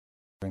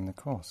during the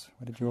course.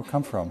 Where did you all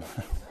come from?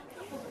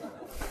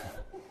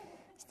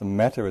 The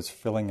Metta is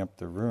filling up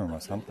the room or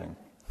something.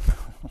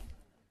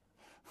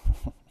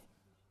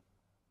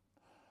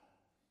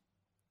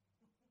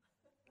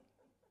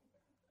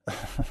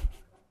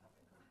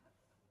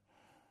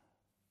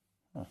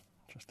 Oh,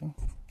 interesting.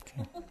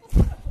 Okay.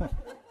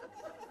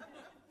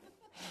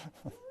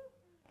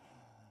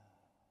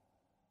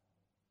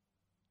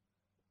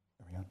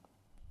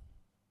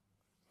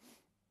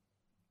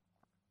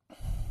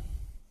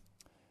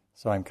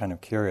 So I'm kind of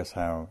curious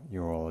how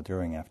you all are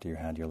doing after you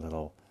had your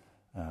little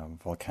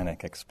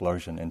volcanic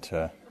explosion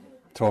into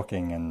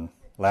talking and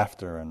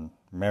laughter and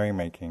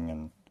merrymaking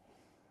and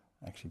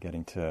actually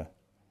getting to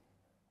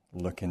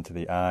look into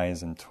the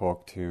eyes and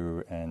talk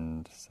to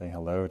and say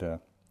hello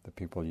to the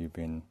people you've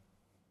been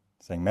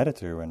saying metta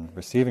to and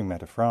receiving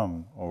metta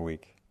from all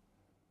week.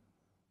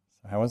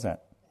 So how was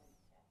that?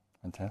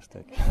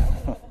 Fantastic.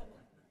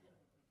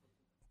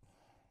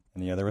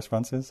 Any other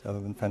responses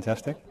other than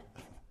fantastic?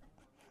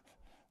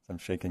 Some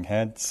shaking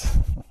heads.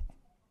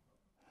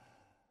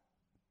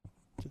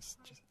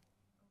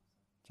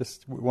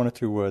 Just one or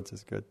two words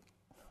is good.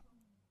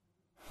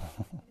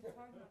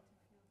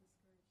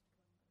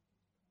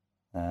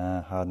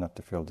 Hard not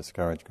to feel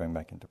discouraged going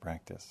back into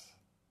practice.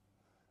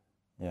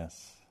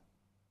 Yes.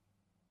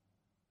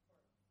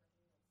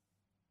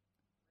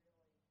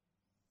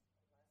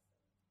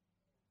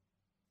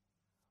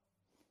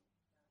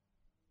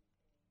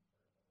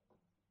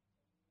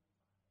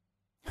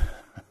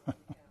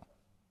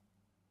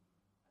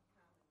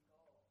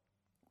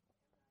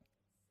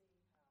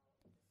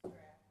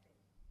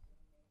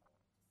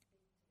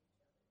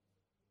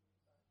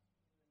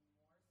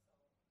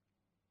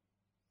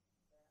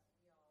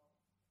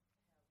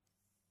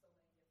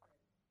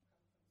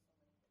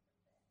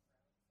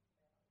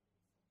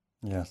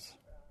 Yes.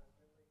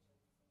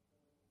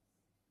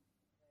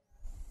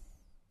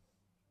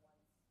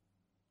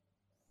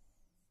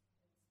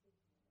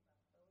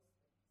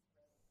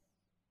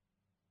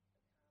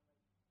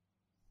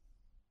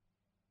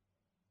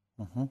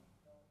 Mm-hmm.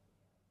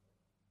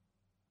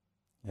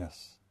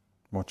 Yes.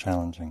 More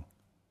challenging.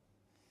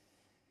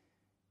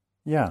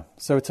 Yeah.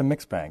 So it's a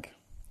mixed bag.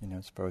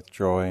 It's both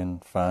joy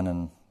and fun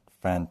and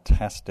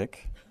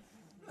fantastic,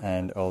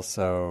 and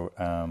also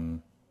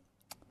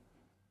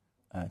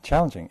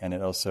challenging. And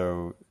it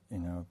also,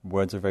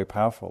 words are very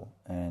powerful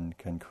and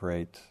can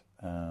create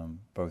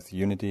both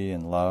unity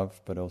and love,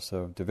 but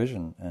also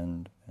division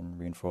and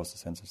reinforce a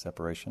sense of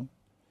separation.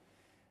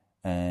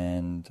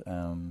 And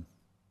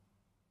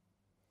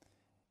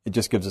it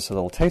just gives us a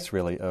little taste,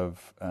 really,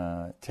 of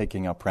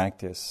taking our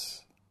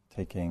practice,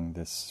 taking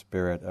this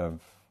spirit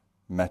of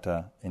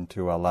metta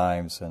into our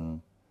lives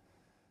and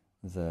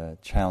the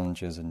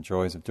challenges and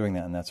joys of doing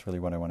that. And that's really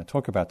what I want to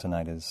talk about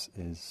tonight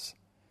is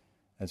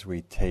as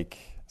we take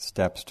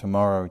steps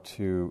tomorrow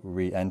to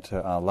re-enter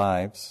our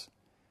lives,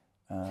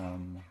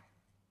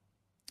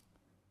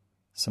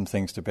 some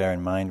things to bear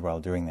in mind while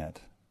doing that,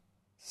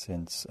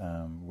 since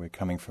we're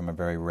coming from a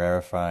very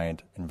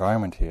rarefied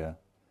environment here.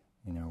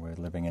 We're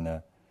living in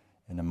a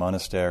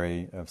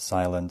monastery of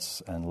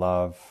silence and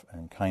love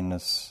and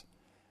kindness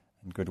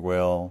and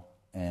goodwill,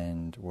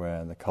 and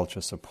where the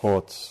culture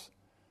supports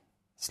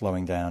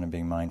slowing down and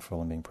being mindful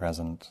and being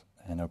present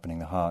and opening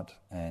the heart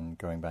and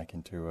going back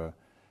into a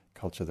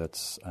culture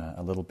that's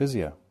a little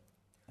busier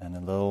and a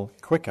little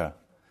quicker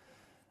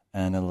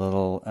and a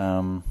little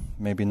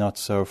maybe not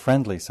so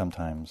friendly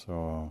sometimes.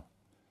 Or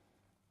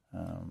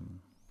I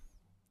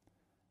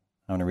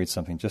want to read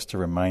something just to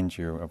remind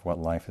you of what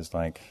life is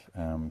like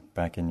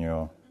back in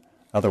your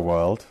other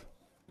world,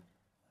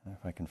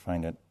 if I can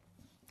find it.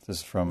 This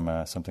is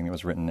from something that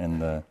was written in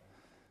the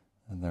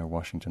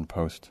Washington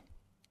Post.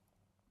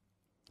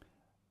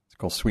 It's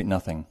called Sweet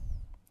Nothing.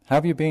 How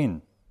have you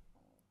been?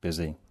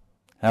 Busy.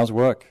 How's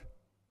work?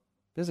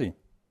 Busy.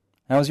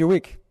 How's your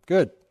week?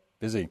 Good.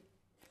 Busy.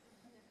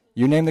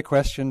 You name the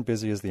question,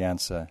 busy is the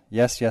answer.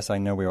 Yes, I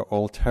know we are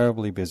all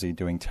terribly busy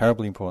doing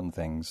terribly important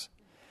things,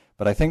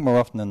 but I think more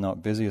often than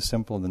not, busy is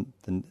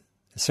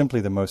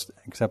simply the most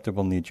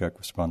acceptable knee-jerk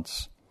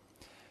response.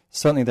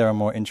 Certainly there are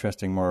more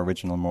interesting, more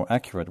original, more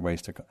accurate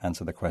ways to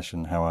answer the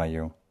question, how are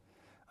you?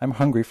 I'm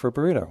hungry for a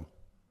burrito.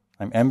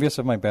 I'm envious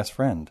of my best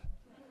friend.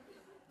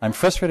 I'm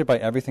frustrated by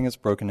everything that's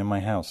broken in my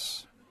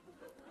house.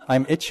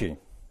 I'm itchy.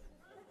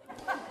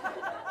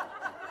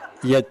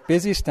 Yet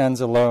busy stands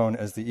alone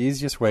as the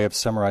easiest way of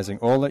summarizing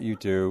all that you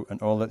do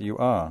and all that you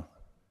are.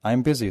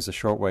 I'm busy is a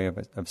short way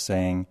of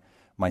saying,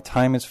 my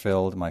time is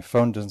filled, my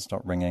phone doesn't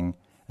stop ringing,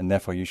 and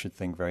therefore you should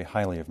think very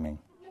highly of me.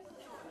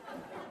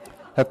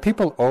 Have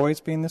people always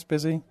been this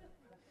busy?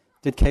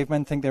 Did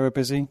cavemen think they were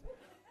busy?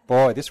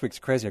 Boy, this week's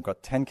crazy, I've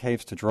got 10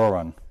 caves to draw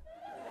on.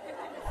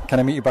 Can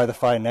I meet you by the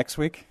fire next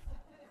week?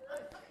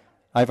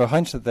 I have a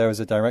hunch that there is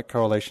a direct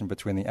correlation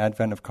between the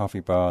advent of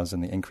coffee bars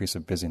and the increase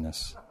of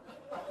busyness.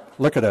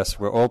 Look at us,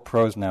 we're all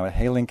pros now at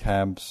hailing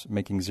cabs,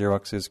 making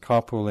Xeroxes,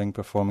 carpooling,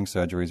 performing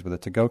surgeries with a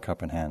to-go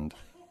cup in hand.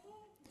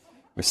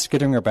 We're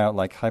skittering about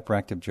like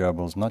hyperactive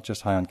gerbils, not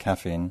just high on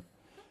caffeine,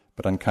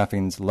 but on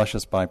caffeine's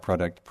luscious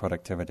byproduct,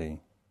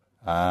 productivity.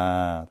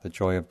 The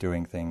joy of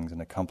doing things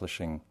and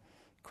accomplishing,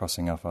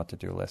 crossing off our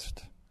to-do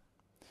list.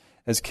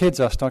 As kids,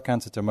 our stock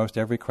answer to most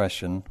every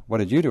question, what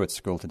did you do at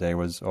school today,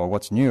 or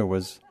what's new,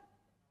 was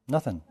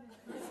nothing.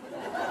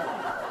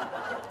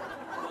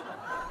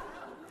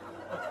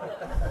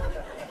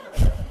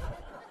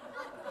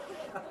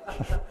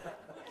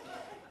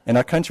 In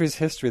our country's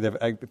history, there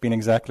have been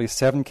exactly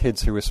 7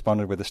 kids who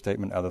responded with a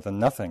statement other than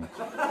nothing.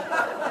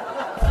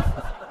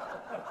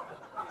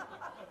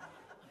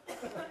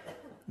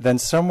 Then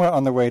somewhere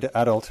on the way to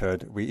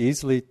adulthood, we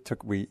each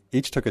took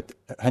a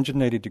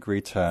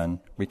 180-degree turn.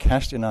 We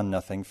cashed in on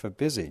nothing for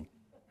busy.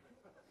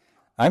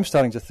 I'm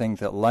starting to think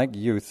that, like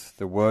youth,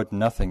 the word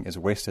nothing is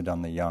wasted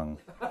on the young.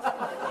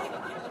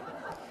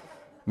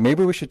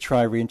 Maybe we should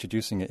try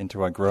reintroducing it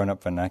into our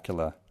grown-up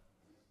vernacular.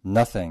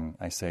 Nothing,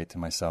 I say to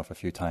myself a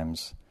few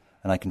times,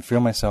 and I can feel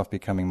myself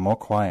becoming more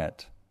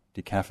quiet,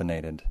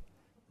 decaffeinated,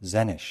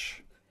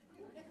 zenish.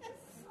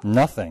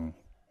 Nothing.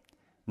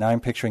 Now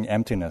I'm picturing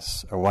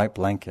emptiness, a white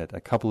blanket,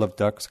 a couple of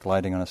ducks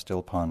gliding on a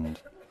still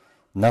pond.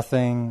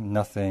 Nothing,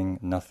 nothing,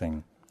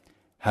 nothing.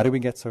 How do we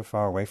get so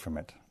far away from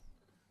it?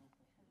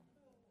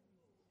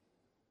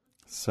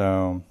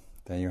 So,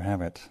 there you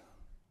have it.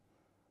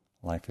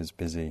 Life is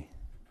busy.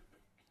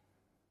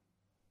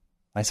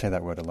 I say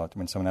that word a lot.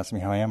 When someone asks me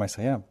how I am, I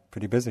say, yeah,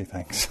 pretty busy,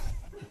 thanks.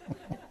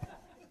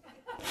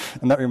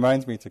 And that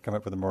reminds me to come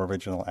up with a more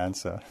original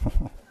answer.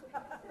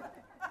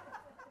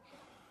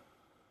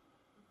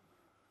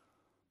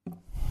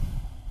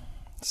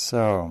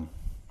 So,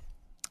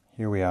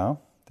 here we are,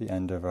 the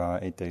end of our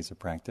 8 days of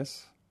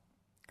practice,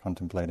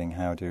 contemplating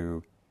how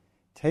to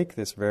take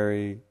this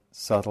very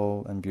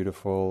subtle and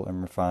beautiful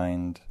and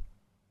refined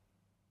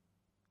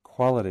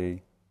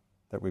quality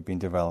that we've been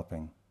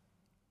developing,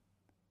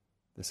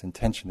 this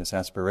intention, this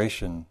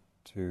aspiration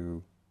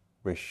to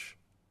wish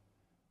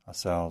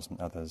ourselves and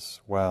others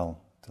well,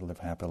 to live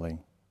happily.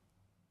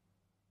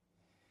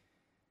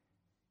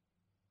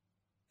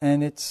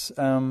 And it's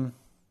an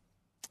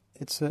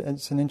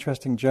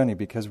interesting journey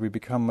because we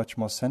become much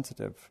more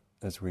sensitive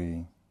as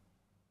we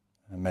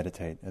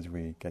meditate, as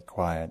we get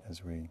quiet,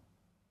 as we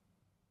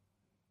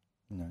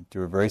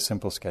do a very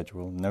simple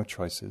schedule, no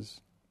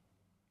choices.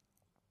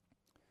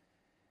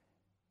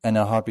 And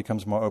our heart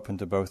becomes more open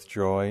to both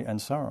joy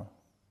and sorrow.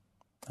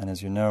 And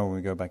as you know, when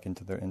we go back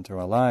into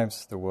our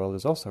lives, the world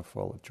is also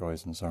full of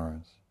joys and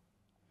sorrows.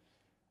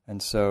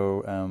 And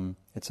so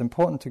it's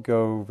important to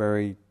go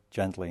very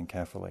gently and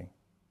carefully.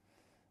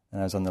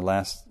 And I was on I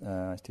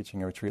was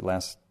teaching a retreat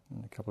a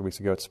couple of weeks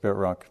ago at Spirit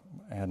Rock.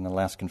 I had an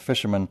Alaskan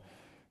fisherman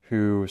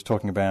who was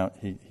talking about,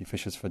 he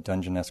fishes for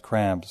Dungeness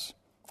crabs,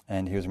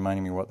 and he was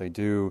reminding me what they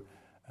do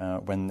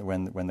when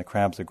the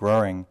crabs are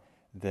growing.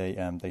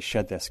 They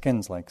shed their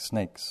skins like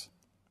snakes,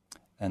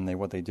 and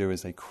what they do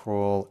is they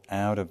crawl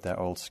out of their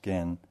old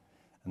skin,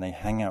 and they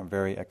hang out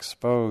very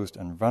exposed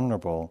and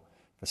vulnerable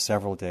for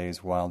several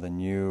days while the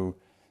new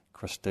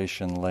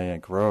crustacean layer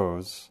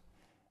grows.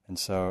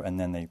 And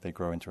then they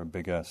grow into a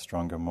bigger,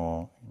 stronger,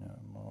 more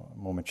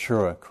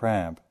mature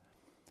crab.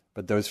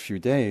 But those few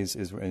days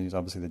is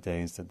obviously the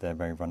days that they're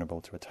very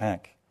vulnerable to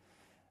attack.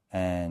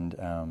 And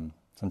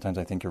sometimes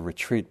I think of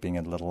retreat being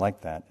a little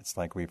like that. It's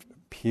like we've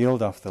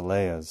peeled off the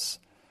layers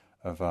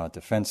of our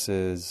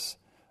defenses,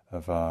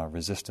 of our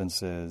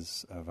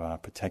resistances, of our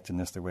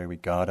protectiveness, the way we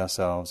guard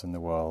ourselves in the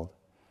world,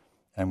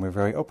 and we're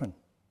very open.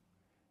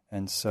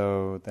 And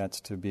so that's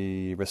to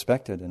be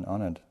respected and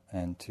honored,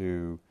 and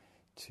to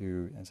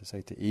as I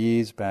say, to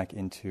ease back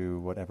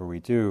into whatever we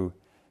do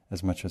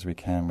as much as we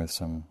can with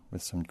some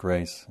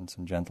grace and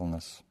some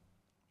gentleness.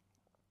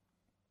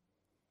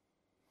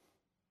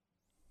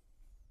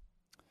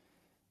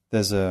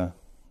 There's a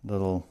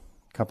little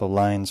couple of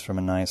lines from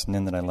a nice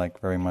nin that I like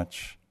very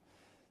much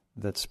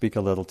that speak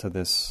a little to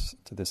this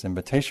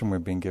invitation we're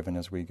being given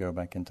as we go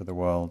back into the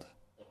world.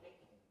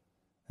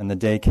 And the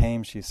day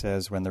came, she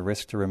says, when the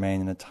risk to remain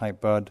in a tight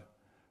bud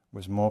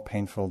was more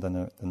painful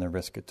than the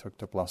risk it took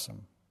to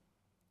blossom.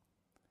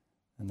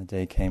 And the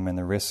day came when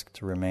the risk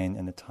to remain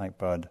in a tight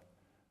bud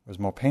was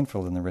more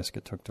painful than the risk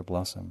it took to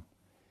blossom.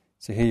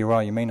 So here you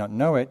are, you may not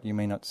know it, you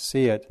may not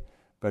see it,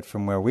 but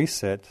from where we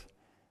sit,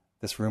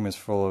 this room is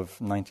full of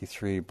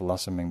 93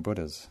 blossoming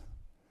Buddhas.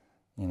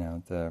 We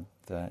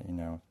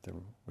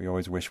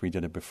always wish we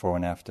did a before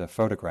and after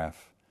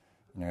photograph.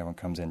 Everyone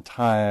comes in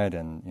tired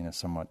and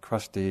somewhat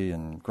crusty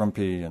and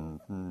grumpy and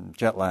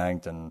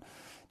jet-lagged and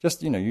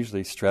just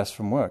usually stressed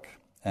from work.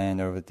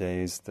 And over the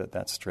days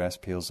that stress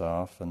peels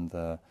off and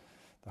the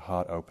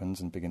heart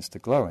opens and begins to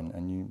glow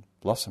and you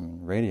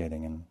blossom,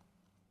 radiating, and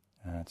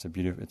it's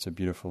a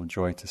beautiful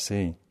joy to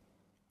see.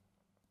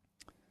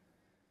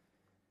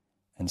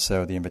 And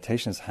so the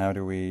invitation is how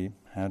do we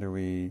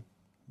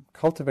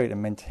cultivate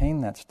and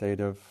maintain that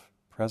state of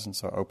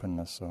presence or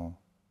openness or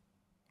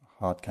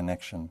heart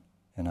connection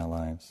in our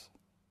lives?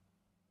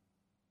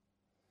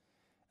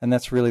 And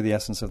that's really the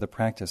essence of the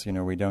practice.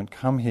 We don't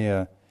come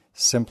here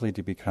simply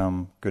to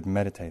become good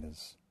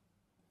meditators.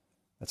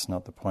 That's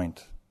not the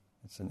point.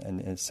 It's an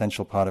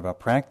essential part of our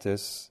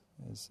practice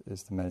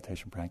is the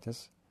meditation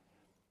practice.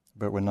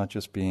 But we're not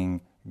just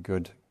being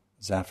good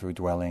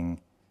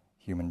zafu-dwelling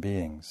human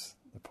beings.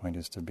 The point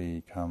is to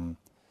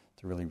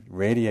really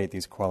radiate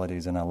these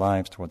qualities in our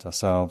lives towards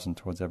ourselves and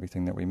towards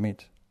everything that we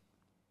meet.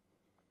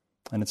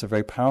 And it's a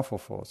very powerful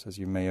force, as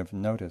you may have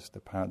noticed. The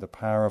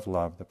power of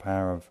love, the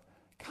power of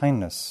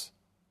kindness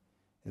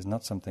is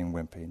not something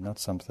wimpy, not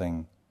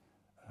something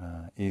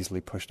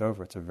easily pushed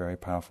over. It's a very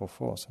powerful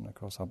force, and of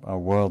course our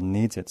world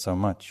needs it so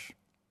much.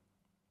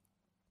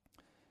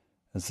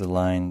 As the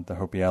line, the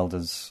Hopi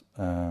Elders,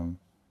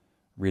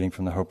 reading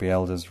from the Hopi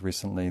Elders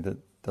recently, that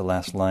the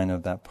last line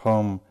of that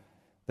poem,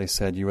 they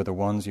said, "You are the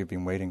ones you've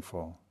been waiting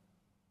for.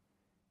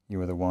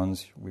 You are the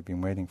ones we've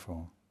been waiting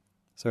for."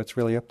 So it's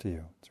really up to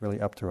you. It's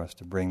really up to us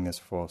to bring this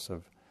force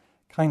of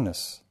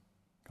kindness,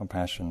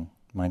 compassion,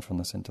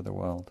 mindfulness into the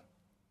world.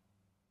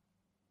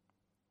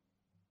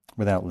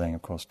 Without laying,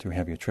 of course, too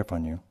heavy a trip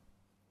on you.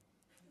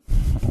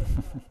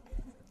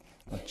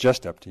 Not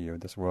just up to you.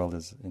 This world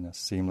is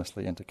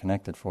seamlessly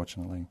interconnected,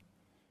 fortunately.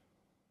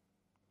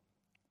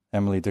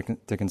 Emily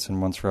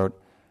Dickinson once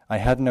wrote, "I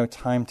had no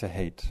time to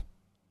hate,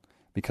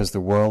 because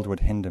the world would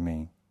hinder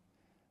me,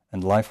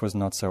 and life was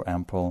not so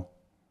ample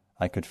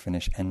I could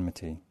finish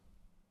enmity."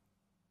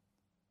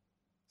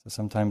 So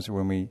sometimes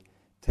when we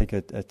take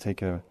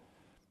a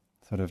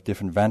sort of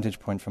different vantage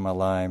point from our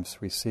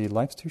lives, we see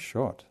life's too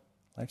short.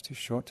 Life's too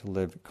short to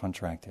live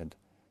contracted,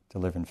 to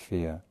live in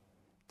fear,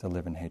 to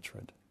live in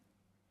hatred.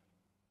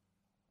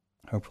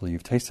 Hopefully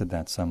you've tasted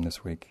that some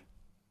this week.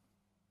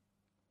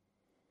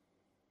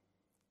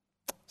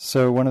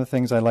 So one of the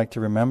things I like to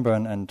remember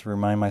and to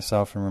remind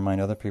myself and remind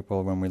other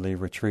people when we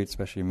leave retreat,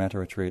 especially Metta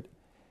retreat,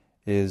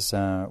 is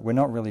we're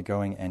not really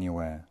going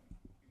anywhere.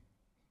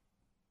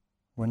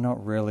 We're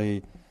not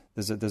really...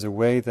 There's a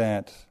way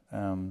that,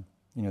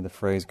 the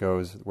phrase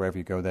goes, wherever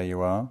you go, there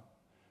you are.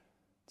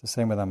 It's the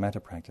same with our metta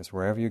practice.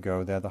 Wherever you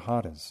go, there the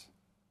heart is.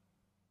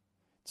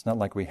 It's not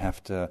like we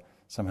have to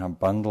somehow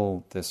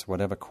bundle this,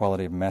 whatever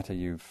quality of metta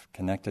you've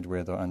connected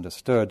with or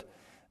understood,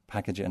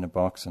 package it in a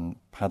box and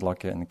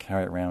padlock it and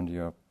carry it around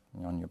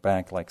on your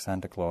back like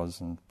Santa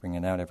Claus and bring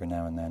it out every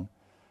now and then.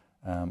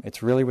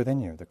 It's really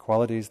within you. The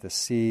qualities, the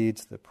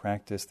seeds, the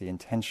practice, the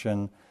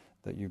intention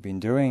that you've been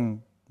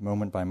doing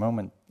moment by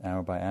moment,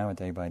 hour by hour,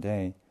 day by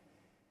day,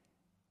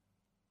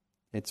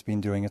 it's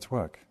been doing its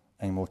work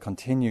and will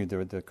continue,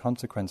 the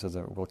consequences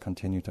of it will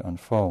continue to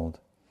unfold.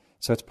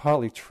 So it's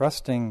partly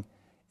trusting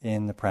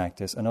in the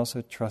practice and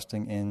also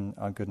trusting in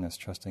our goodness,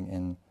 trusting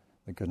in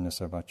the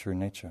goodness of our true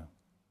nature.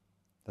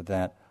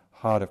 That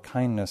heart of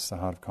kindness, the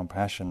heart of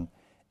compassion,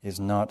 is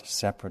not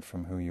separate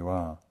from who you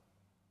are.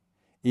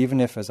 Even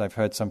if, as I've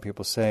heard some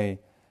people say,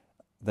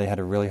 they had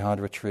a really hard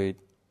retreat,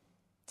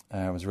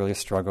 it was really a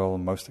struggle,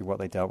 mostly what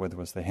they dealt with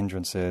was the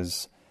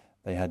hindrances.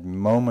 They had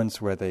moments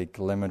where they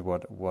glimmered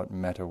what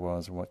metta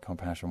was, what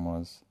compassion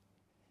was.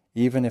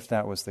 Even if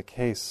that was the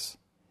case,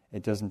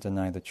 it doesn't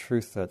deny the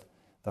truth that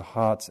the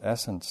heart's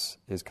essence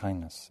is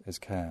kindness, is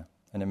care.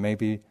 And it may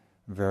be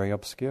very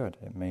obscured,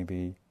 it may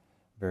be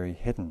very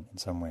hidden in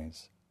some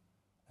ways.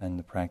 And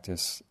the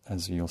practice,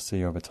 as you'll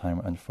see over time,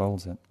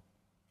 unfolds it.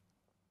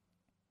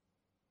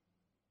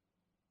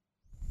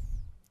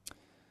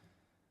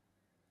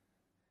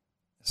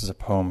 This is a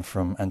poem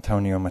from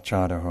Antonio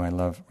Machado,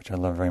 which I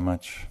love very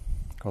much,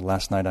 called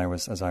 "Last Night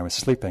as I was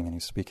Sleeping," and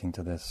he's speaking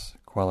to this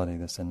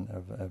quality,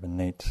 of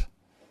the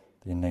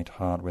innate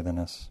heart within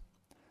us.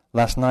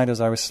 "Last night as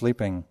I was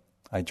sleeping,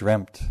 I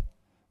dreamt,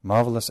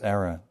 marvelous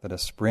error, that a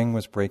spring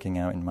was breaking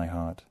out in my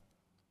heart.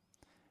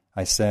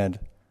 I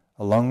said,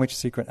 'Along which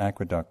secret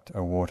aqueduct,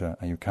 O water,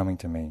 are you coming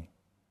to me,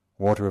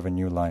 water of a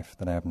new life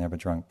that I have never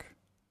drunk?'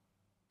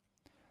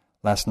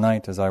 Last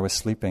night as I was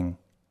sleeping,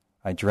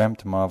 I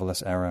dreamt,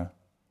 marvelous error,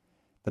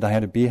 that I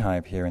had a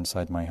beehive here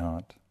inside my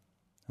heart,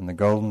 and the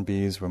golden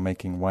bees were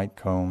making white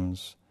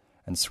combs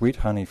and sweet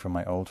honey from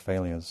my old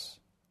failures.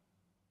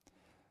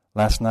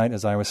 Last night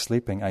as I was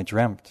sleeping, I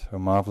dreamt, O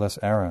marvelous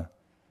error,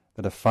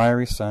 that a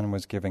fiery sun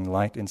was giving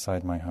light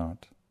inside my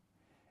heart.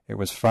 It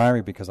was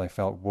fiery because I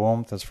felt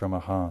warmth as from a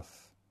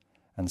hearth,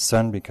 and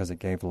sun because it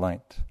gave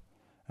light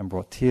and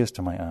brought tears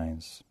to my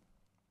eyes.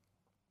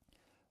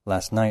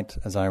 Last night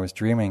as I was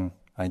dreaming,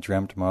 I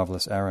dreamt,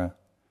 marvelous error,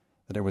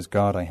 that it was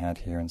God I had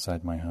here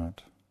inside my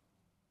heart."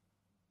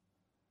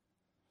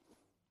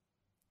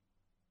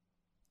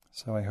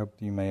 So I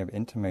hope you may have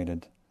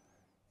intimated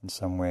in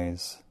some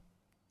ways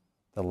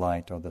the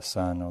light or the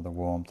sun or the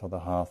warmth or the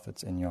hearth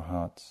that's in your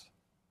hearts,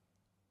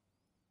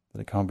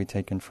 that it can't be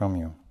taken from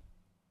you.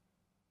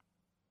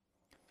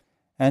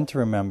 And to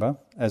remember,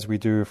 as we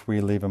do if we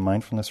leave a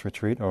mindfulness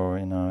retreat or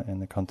in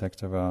the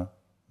context of our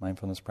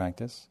mindfulness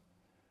practice,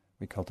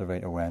 we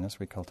cultivate awareness,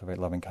 we cultivate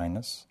loving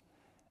kindness.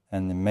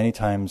 And many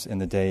times in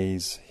the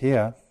days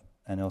here,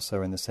 and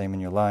also in the same in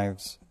your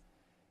lives,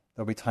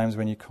 there'll be times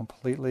when you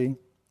completely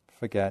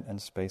forget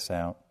and space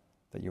out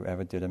that you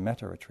ever did a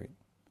metta retreat.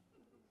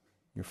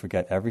 You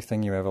forget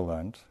everything you ever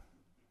learned,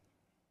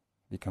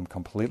 become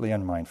completely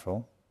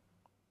unmindful.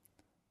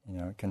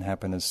 It can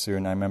happen as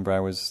soon. I remember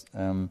I was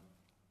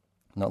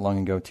not long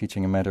ago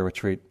teaching a metta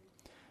retreat,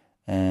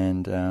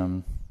 and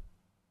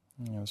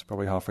It was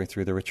probably halfway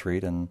through the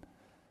retreat, and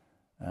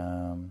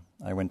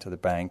I went to the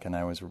bank, and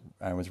I was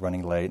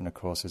running late. And of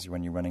course,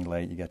 when you're running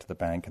late, you get to the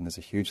bank, and there's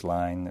a huge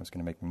line that was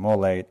going to make me more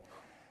late.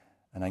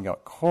 And I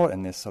got caught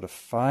in this sort of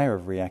fire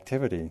of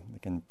reactivity,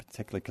 again,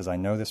 particularly because I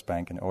know this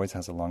bank and it always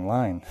has a long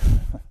line,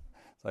 so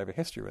I have a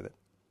history with it.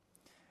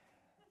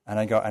 And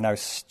I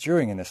was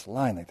stewing in this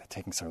line, like, they're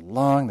taking so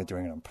long, they're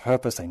doing it on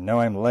purpose, they know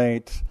I'm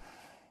late,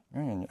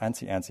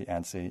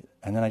 antsy.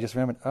 And then I just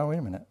remembered, oh, wait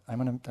a minute,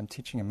 I'm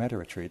teaching a metta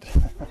retreat.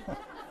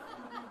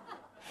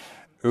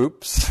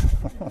 Oops.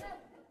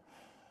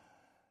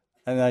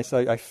 And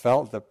I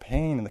felt the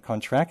pain and the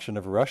contraction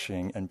of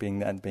rushing and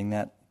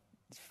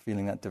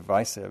feeling that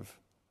divisive.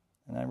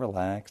 And I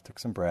relaxed, took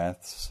some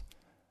breaths.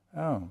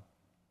 Oh,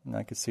 and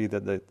I could see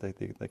that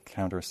the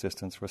counter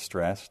assistants were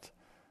stressed.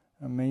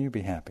 Oh, may you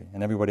be happy.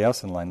 And everybody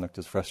else in line looked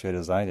as frustrated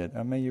as I did.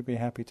 Oh, may you be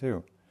happy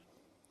too.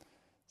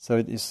 So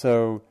it is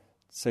so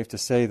safe to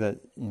say that,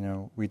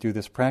 we do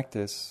this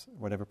practice,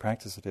 whatever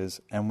practice it is,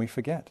 and we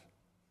forget.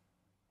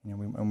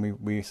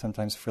 We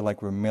sometimes feel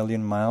like we're a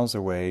million miles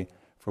away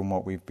from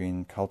what we've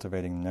been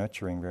cultivating,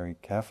 nurturing very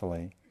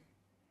carefully,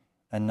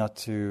 and not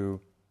to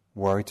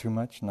worry too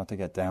much, not to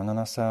get down on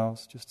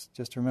ourselves,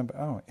 just to remember,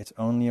 oh, it's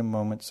only a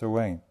moment's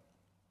away.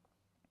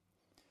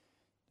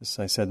 As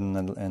I said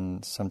in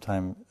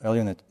sometime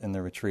earlier in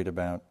the retreat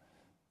about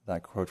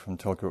that quote from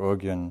Tulku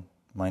Ogyen,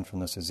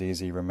 mindfulness is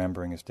easy,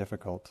 remembering is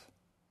difficult.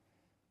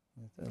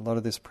 A lot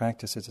of this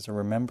practice is a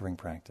remembering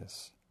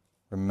practice,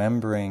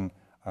 remembering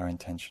our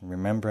intention,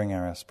 remembering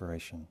our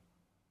aspiration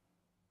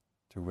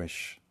to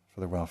wish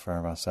for the welfare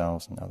of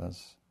ourselves and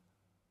others.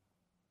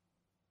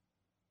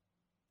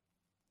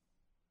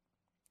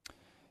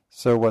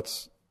 So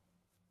what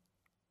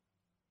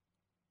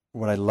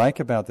I like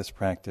about this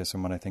practice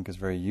and what I think is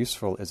very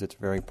useful is it's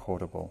very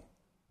portable.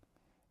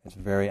 It's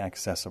very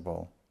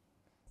accessible.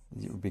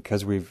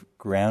 Because we've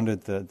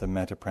grounded the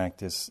metta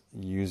practice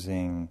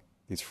using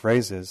these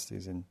phrases,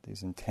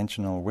 these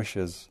intentional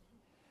wishes,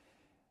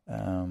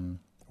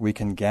 we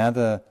can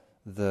gather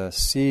the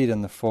seed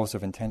and the force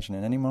of intention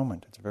in any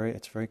moment.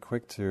 It's very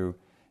quick to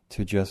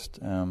just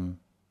when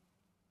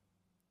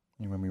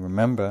we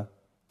remember,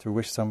 to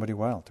wish somebody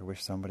well, to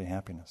wish somebody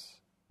happiness.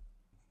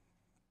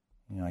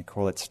 I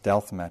call it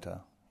stealth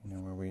metta,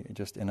 where we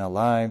just in our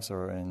lives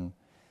or in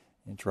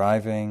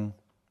driving,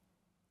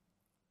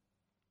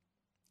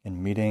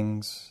 in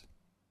meetings,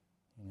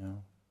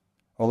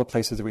 all the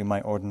places that we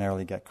might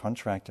ordinarily get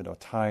contracted or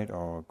tight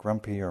or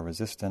grumpy or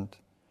resistant.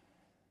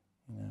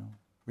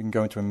 We can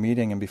go into a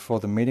meeting, and before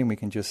the meeting we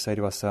can just say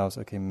to ourselves,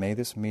 okay, may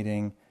this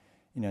meeting,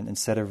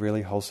 instead of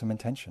really wholesome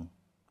intention,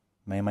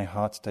 may my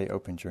heart stay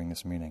open during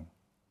this meeting.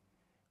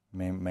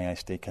 May I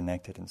stay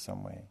connected in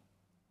some way.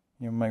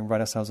 We might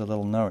write ourselves a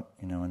little note,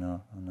 on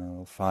a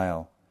little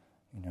file.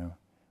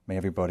 May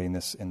everybody in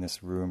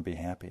this room be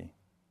happy.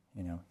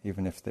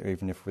 Even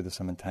if with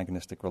some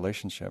antagonistic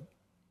relationship.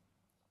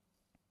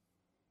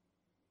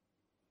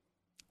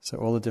 So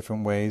all the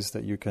different ways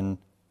that you can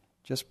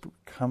just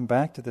come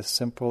back to this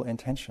simple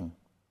intention.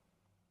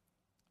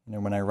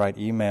 When I write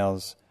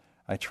emails,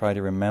 I try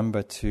to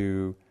remember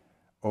to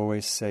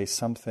always say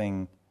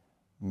something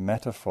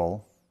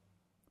metaphor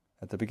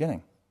at the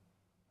beginning.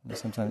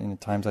 Sometimes,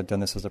 times I've done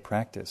this as a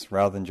practice,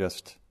 rather than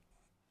just,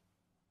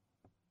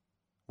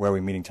 where are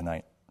we meeting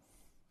tonight?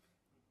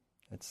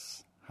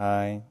 It's,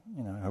 hi,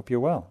 I hope you're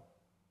well.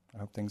 I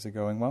hope things are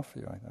going well for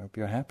you. I hope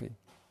you're happy.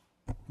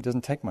 It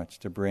doesn't take much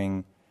to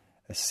bring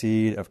a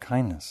seed of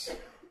kindness.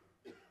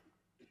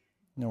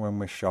 When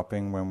we're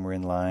shopping, when we're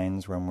in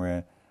lines, when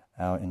we're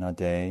out in our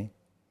day,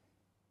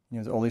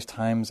 there's all these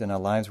times in our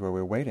lives where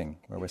we're waiting,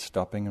 where we're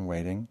stopping and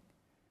waiting.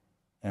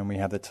 And we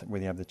have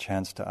the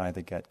chance to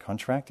either get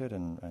contracted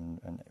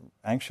and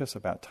anxious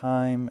about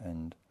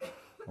time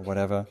or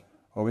whatever,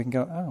 or we can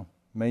go, oh,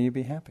 may you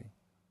be happy.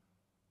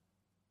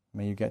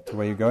 May you get to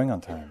where you're going on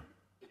time.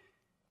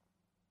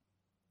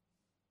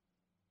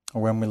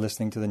 Or when we're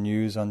listening to the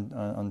news on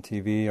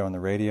TV or on the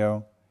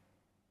radio,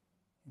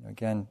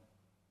 again,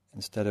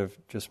 instead of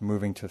just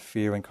moving to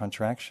fear and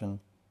contraction,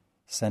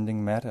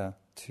 sending metta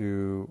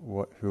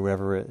to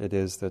whoever it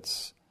is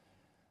that's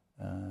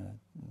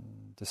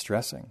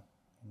distressing.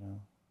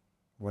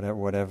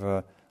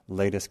 Whatever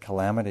latest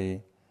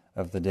calamity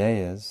of the day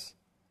is,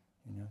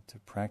 to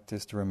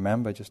practice, to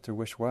remember, just to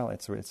wish well.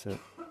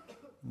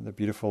 The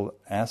beautiful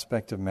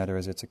aspect of metta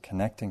is it's a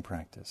connecting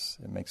practice.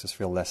 It makes us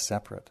feel less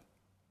separate.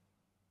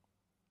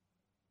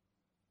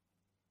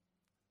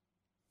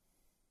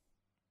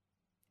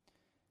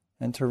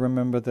 And to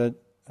remember that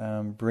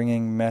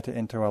bringing metta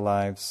into our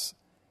lives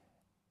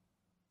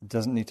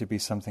doesn't need to be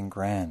something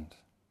grand.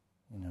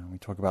 We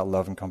talk about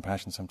love and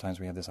compassion. Sometimes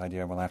we have this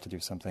idea, well, I have to do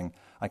something.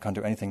 I can't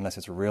do anything unless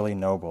it's really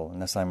noble.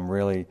 Unless I'm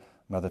really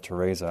Mother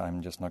Teresa,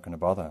 I'm just not going to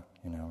bother.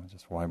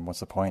 What's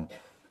the point?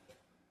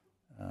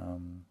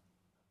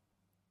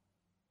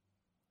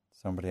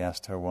 Somebody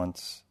asked her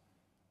once,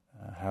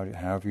 how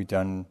have you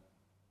done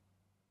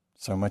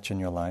so much in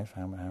your life?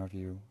 How do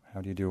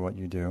you do what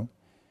you do?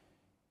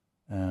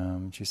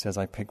 She says,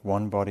 I pick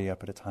one body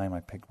up at a time. I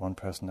pick one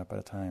person up at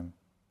a time.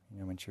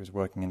 When she was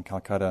working in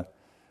Calcutta,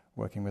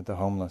 working with the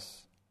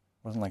homeless.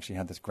 It wasn't like she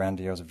had this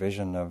grandiose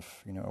vision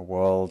of, a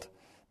world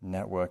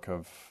network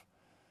of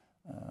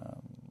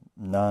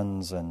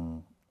nuns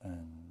and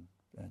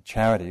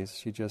charities.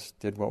 She just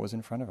did what was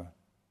in front of her.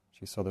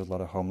 She saw there was a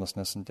lot of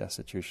homelessness and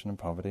destitution and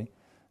poverty,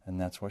 and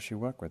that's what she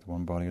worked with,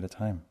 one body at a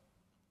time.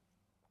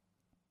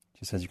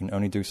 She says you can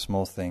only do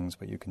small things,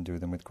 but you can do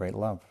them with great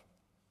love.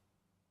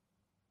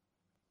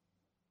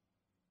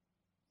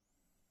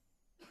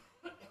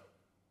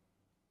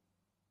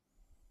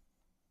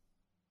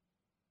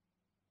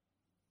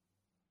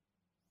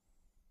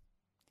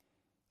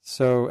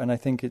 So, and I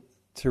think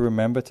to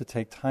remember to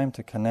take time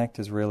to connect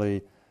is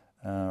really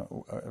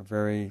a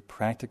very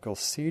practical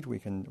seed we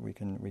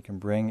can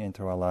bring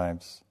into our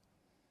lives.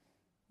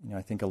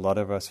 I think a lot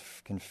of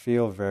us can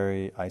feel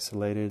very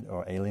isolated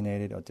or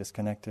alienated or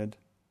disconnected,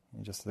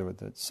 just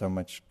with so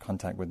much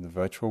contact with the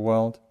virtual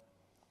world.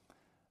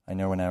 I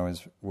know when I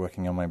was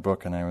working on my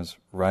book and I was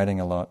writing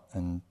a lot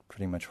and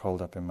pretty much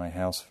holed up in my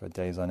house for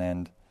days on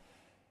end,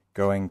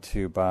 going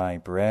to buy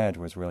bread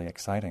was really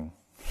exciting.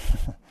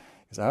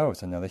 Because,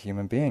 it's another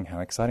human being.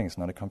 How exciting. It's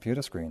not a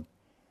computer screen.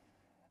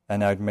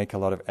 And I'd make a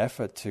lot of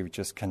effort to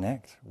just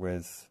connect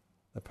with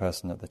the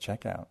person at the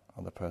checkout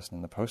or the person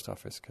in the post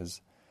office,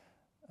 because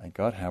I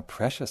got how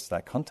precious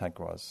that contact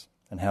was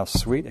and how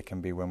sweet it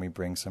can be when we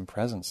bring some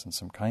presence and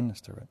some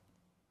kindness to it.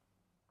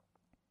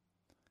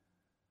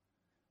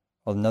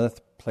 Well, another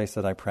place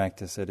that I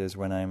practice it is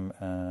when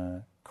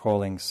I'm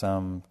calling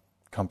some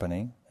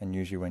company, and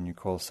usually when you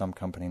call some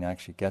company and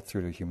actually get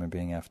through to a human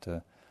being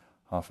after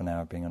half an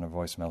hour being on a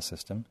voicemail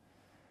system,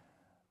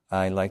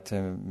 I like to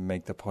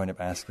make the point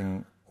of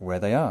asking where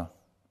they are.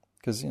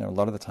 Because, a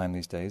lot of the time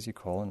these days you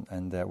call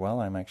and they're,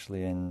 I'm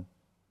actually in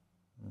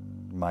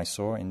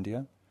Mysore,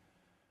 India,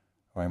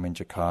 or I'm in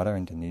Jakarta,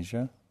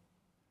 Indonesia,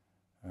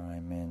 or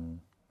I'm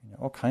in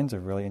all kinds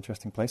of really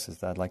interesting places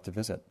that I'd like to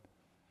visit.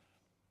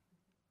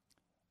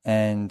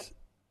 And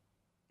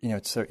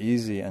it's so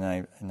easy, and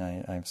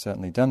I've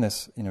certainly done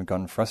this,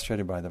 gotten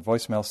frustrated by the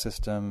voicemail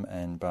system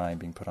and by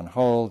being put on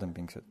hold and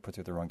being put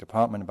through the wrong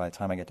department. And by the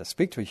time I get to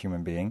speak to a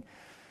human being,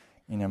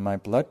 my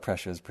blood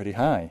pressure is pretty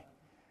high.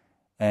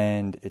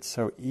 And it's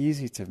so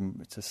easy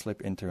to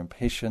slip into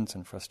impatience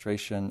and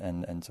frustration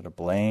and sort of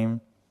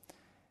blame.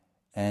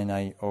 And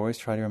I always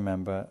try to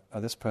remember,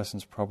 this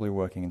person's probably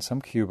working in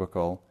some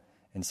cubicle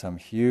in some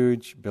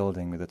huge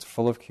building that's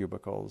full of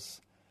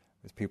cubicles,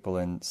 with people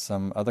in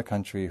some other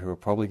country who are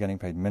probably getting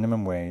paid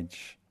minimum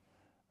wage,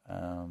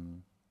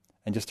 and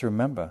just to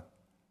remember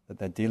that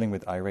they're dealing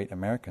with irate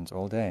Americans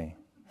all day,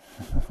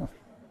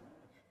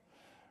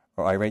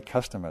 or irate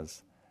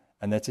customers,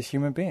 and that's a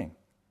human being.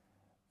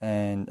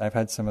 And I've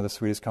had some of the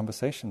sweetest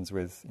conversations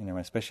with,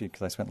 especially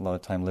because I spent a lot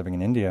of time living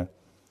in India,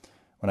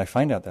 when I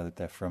find out that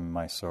they're from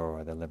Mysore,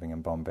 or they're living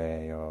in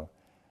Bombay, or,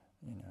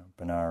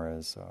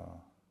 Benares,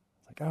 or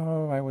it's like,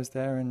 I was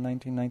there in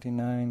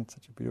 1999, it's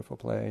such a beautiful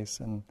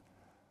place, and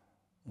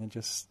it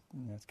just,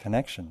 it's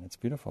connection, it's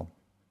beautiful.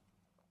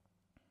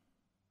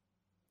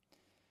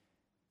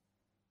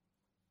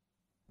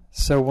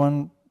 So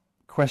one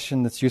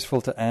question that's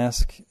useful to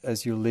ask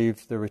as you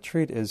leave the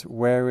retreat is,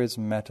 where is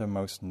metta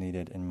most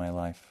needed in my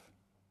life?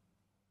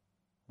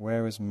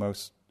 Where is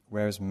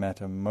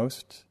metta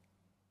most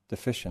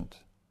deficient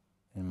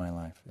in my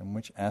life? In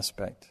which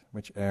aspect,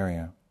 which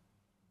area?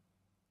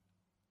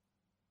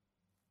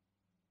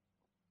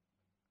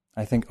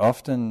 I think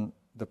often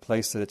the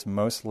place that it's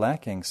most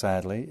lacking,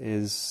 sadly,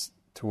 is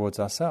towards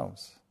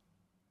ourselves.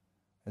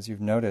 As you've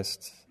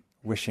noticed,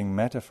 wishing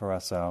metta for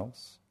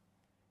ourselves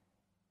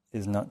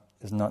is not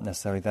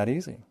necessarily that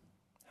easy.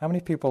 How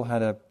many people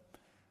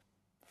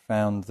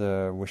found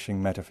the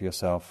wishing metta for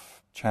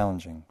yourself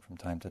challenging from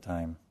time to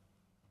time?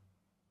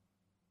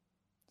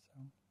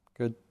 So,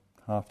 good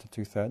half to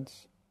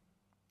 2/3.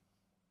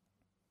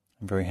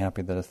 I'm very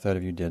happy that 1/3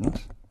 of you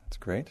didn't. That's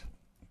great.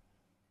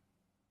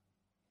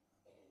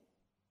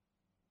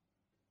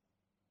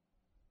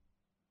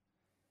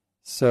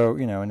 So,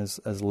 and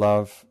as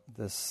love,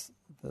 the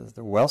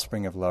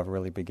wellspring of love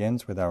really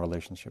begins with our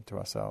relationship to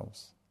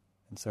ourselves.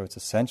 And so it's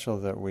essential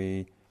that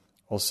we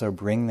also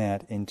bring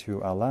that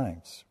into our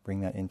lives, bring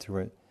that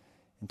into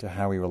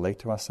how we relate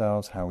to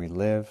ourselves, how we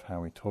live,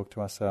 how we talk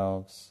to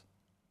ourselves.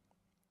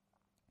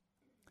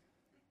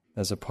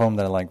 There's a poem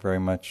that I like very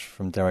much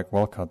from Derek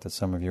Walcott that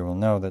some of you will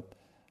know that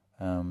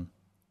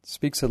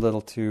speaks a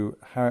little to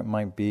how it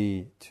might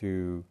be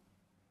to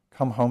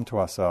come home to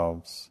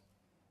ourselves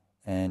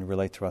and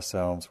relate to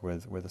ourselves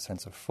with a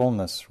sense of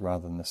fullness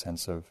rather than a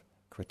sense of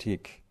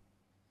critique.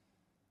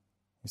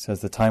 He says,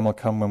 the time will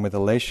come when with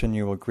elation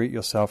you will greet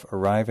yourself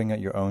arriving at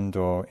your own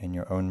door in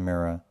your own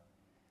mirror,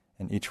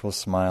 and each will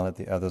smile at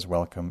the other's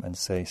welcome and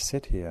say,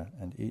 sit here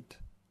and eat.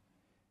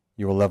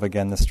 You will love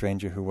again the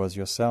stranger who was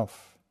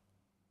yourself.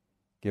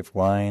 Give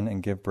wine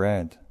and give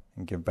bread,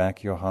 and give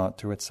back your heart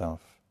to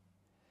itself.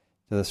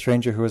 To the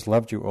stranger who has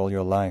loved you all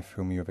your life,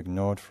 whom you have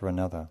ignored for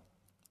another,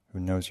 who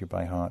knows you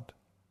by heart.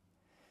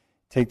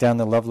 Take down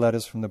the love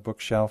letters from the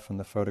bookshelf and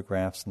the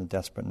photographs and the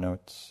desperate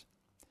notes.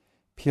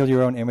 Peel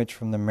your own image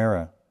from the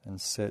mirror and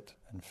sit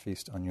and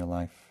feast on your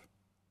life.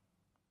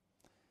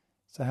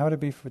 So how would it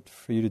be for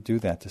you to do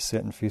that, to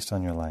sit and feast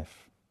on your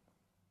life?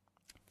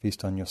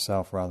 Feast on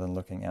yourself rather than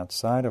looking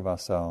outside of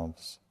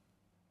ourselves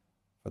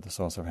for the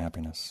source of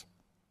happiness.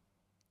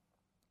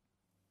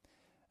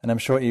 And I'm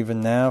sure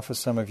even now for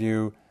some of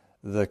you,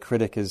 the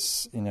critic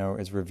is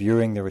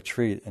reviewing the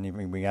retreat, and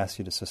even we ask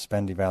you to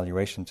suspend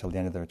evaluation till the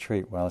end of the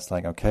retreat. Well, it's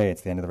like, okay,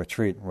 it's the end of the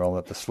retreat, roll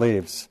up the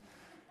sleeves.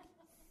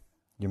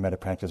 Your metta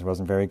practice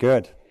wasn't very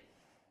good.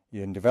 You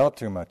didn't develop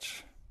too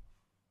much.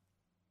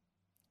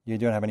 You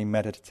don't have any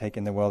metta to take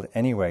in the world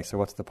anyway, so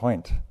what's the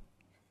point?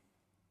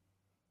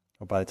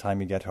 Or by the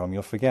time you get home,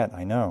 you'll forget,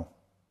 I know.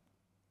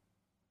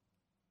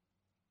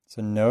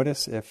 So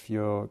notice if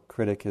your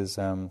critic has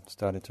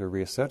started to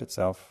reassert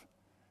itself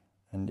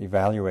and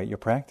evaluate your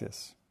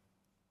practice,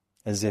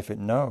 as if it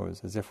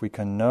knows, as if we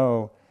can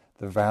know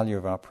the value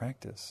of our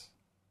practice.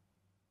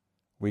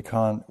 We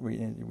can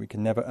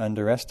never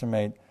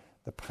underestimate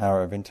the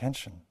power of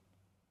intention,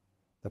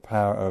 the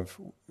power of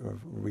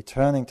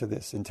returning to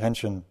this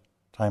intention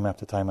time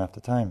after time after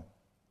time.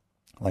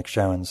 Like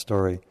Sharon's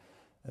story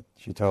that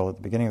she told at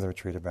the beginning of the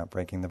retreat about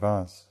breaking the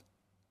vase.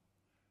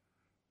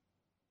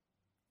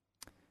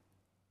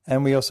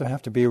 And we also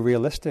have to be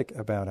realistic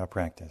about our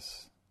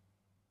practice.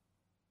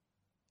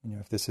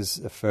 If this is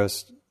a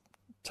first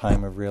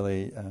time of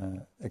really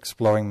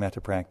exploring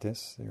metta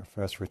practice, your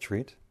first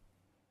retreat,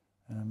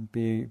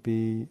 be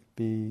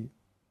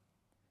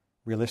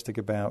realistic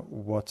about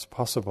what's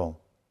possible.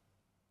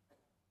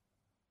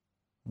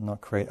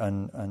 Not create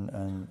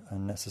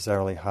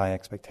unnecessarily high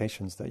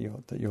expectations that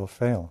you'll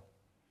fail.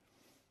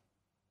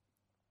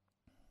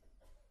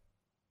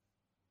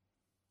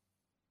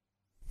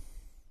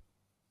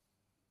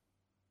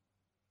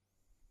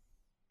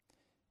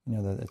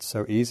 That it's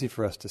so easy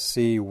for us to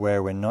see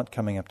where we're not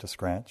coming up to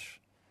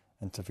scratch,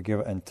 and to forgive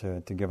and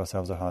to give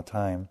ourselves a hard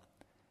time.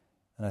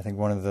 And I think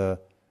one of the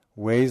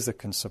ways that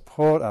can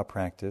support our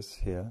practice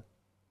here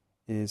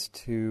is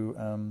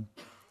to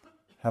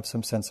have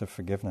some sense of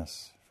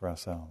forgiveness for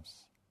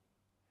ourselves.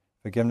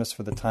 Forgiveness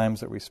for the times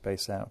that we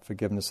space out.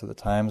 Forgiveness for the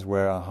times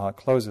where our heart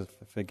closes.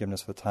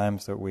 Forgiveness for the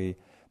times that we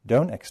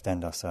don't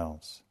extend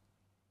ourselves.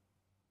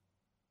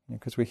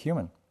 Because we're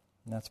human.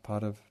 And that's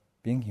part of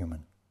being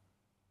human.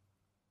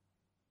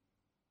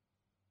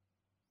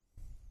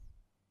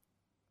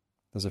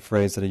 There's a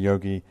phrase that a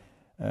yogi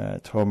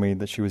told me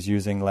that she was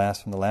using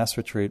from the last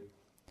retreat.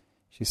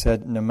 She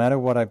said, no matter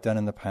what I've done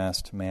in the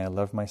past, may I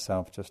love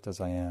myself just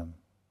as I am.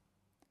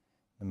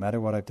 No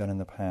matter what I've done in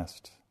the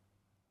past,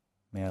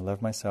 may I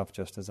love myself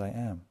just as I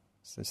am.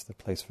 So it's the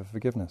place for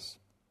forgiveness.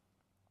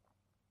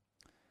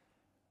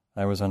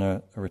 I was on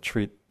a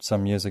retreat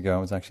some years ago.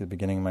 It was actually the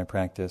beginning of my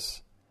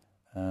practice,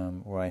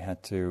 where I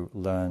had to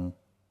learn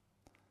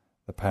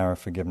the power of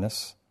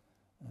forgiveness.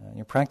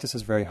 Your practice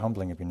is very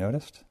humbling, have you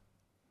noticed?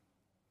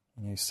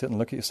 When you sit and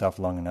look at yourself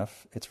long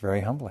enough, it's very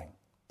humbling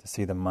to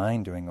see the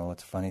mind doing all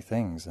its funny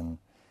things and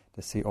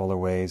to see all the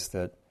ways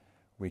that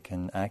we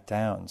can act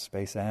out and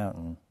space out.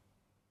 And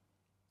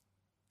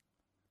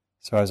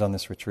so I was on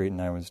this retreat and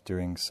I was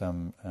doing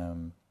some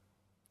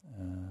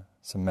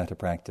metta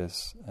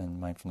practice and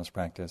mindfulness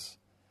practice,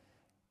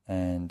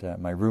 and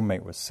my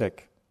roommate was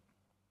sick.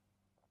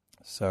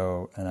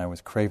 And I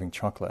was craving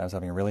chocolate. I was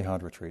having a really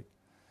hard retreat.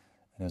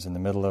 And it was in the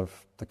middle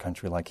of the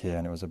country like here,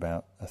 and it was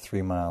about a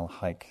 3-mile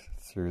hike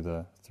through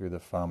the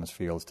farmers'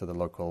 fields to the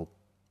local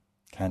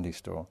candy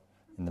store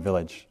in the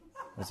village.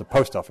 It was a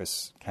post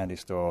office candy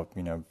store,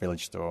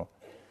 village store.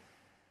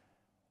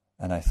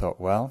 And I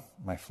thought, well,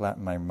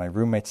 my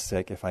roommate's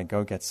sick. If I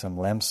go get some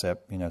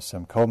Lemsip,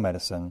 some cold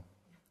medicine,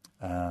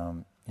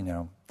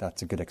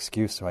 that's a good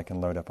excuse so I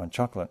can load up on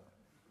chocolate.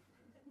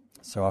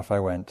 So off I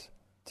went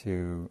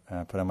to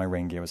put on my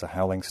rain gear. It was a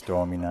howling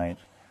stormy night,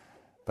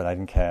 but I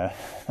didn't care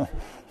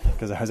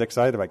because I was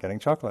excited about getting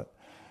chocolate.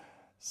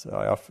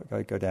 So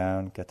I go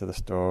down, get to the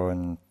store,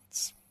 and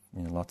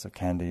lots of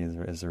candy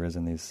as there is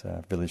in these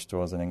village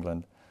stores in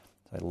England.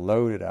 So I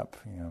loaded up,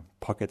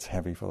 pockets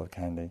heavy full of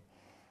candy.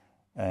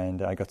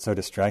 And I got so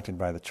distracted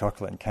by the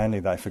chocolate and candy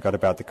that I forgot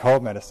about the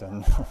cold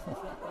medicine.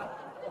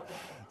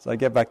 So I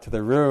get back to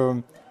the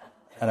room,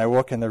 and I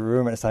walk in the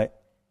room, and it's like,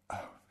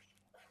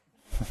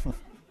 oh.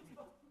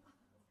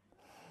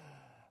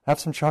 Have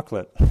some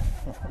chocolate.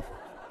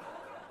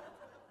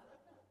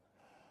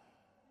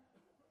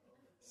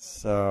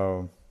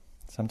 So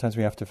sometimes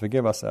we have to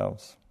forgive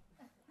ourselves.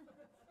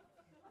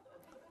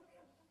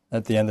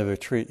 At the end of the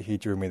retreat, he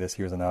drew me this.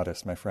 He was an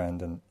artist, my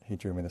friend, and he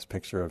drew me this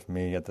picture of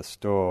me at the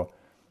store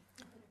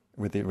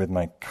with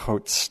my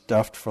coat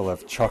stuffed full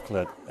of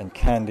chocolate and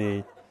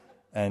candy,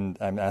 and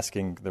I'm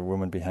asking the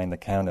woman behind the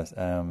counter,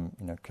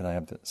 can I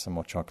have some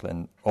more chocolate?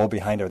 And all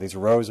behind her, these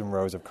rows and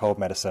rows of cold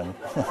medicine.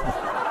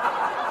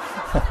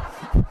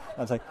 I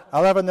was like,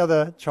 I'll have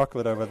another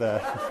chocolate over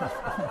there.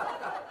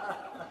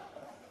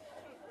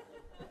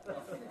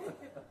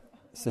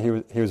 So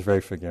he was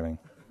very forgiving.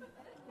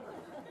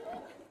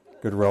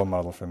 Good role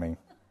model for me.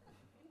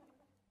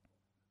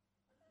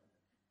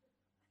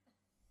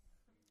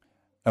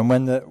 And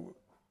when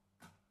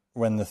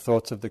when the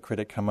thoughts of the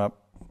critic come up,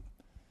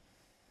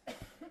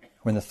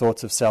 when the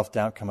thoughts of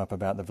self-doubt come up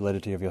about the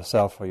validity of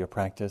yourself or your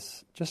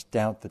practice, just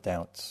doubt the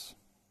doubts.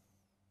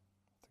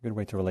 It's a good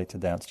way to relate to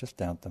doubts, just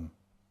doubt them.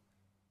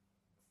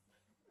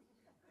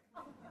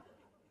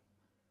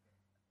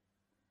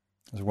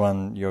 As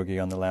one yogi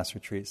on the last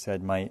retreat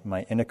said,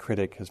 my inner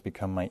critic has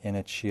become my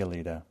inner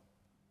cheerleader.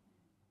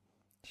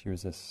 She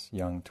was this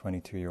young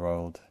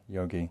 22-year-old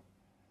yogi.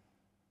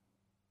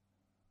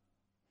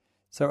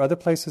 So other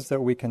places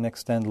that we can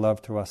extend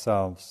love to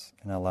ourselves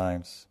in our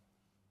lives.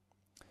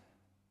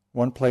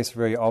 One place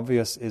very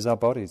obvious is our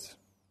bodies,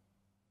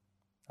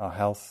 our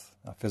health,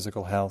 our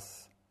physical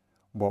health,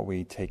 what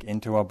we take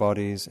into our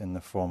bodies in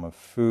the form of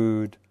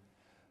food,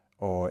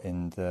 or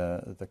in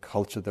the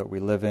culture that we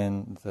live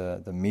in,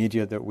 the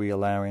media that we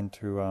allow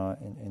into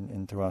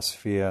our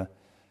sphere.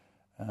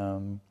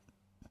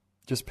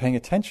 Just paying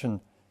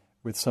attention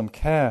with some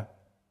care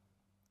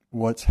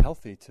what's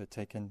healthy to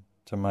take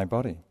into my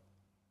body.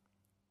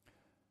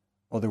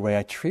 Or the way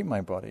I treat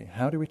my body.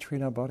 How do we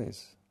treat our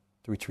bodies?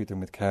 Do we treat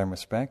them with care and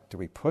respect? Do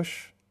we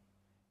push?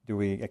 Do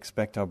we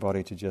expect our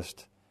body to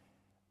just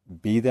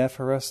be there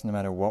for us no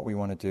matter what we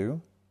want to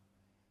do?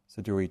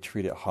 So do we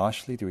treat it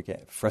harshly? Do we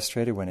get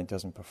frustrated when it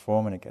doesn't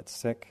perform and it gets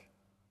sick?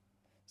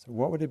 So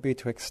what would it be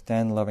to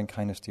extend loving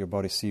kindness to your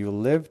body so you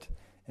lived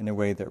in a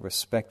way that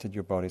respected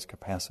your body's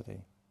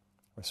capacity,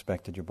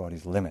 respected your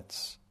body's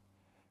limits,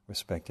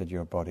 respected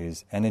your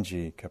body's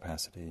energy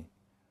capacity,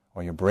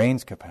 or your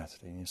brain's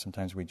capacity?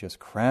 Sometimes we just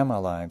cram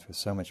our lives with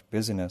so much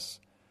busyness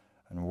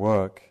and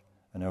work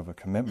and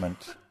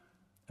overcommitment,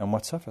 and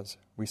what suffers?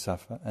 We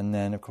suffer, and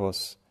then, of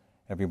course,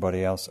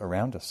 everybody else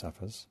around us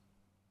suffers.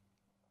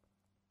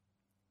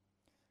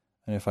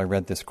 And if I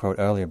read this quote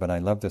earlier, but I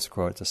love this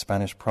quote, it's a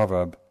Spanish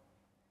proverb. It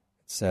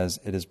says,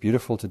 "It is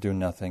beautiful to do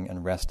nothing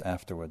and rest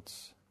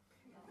afterwards."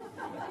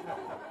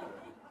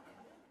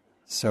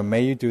 So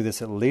may you do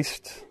this at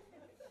least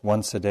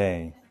once a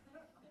day,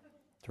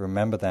 to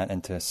remember that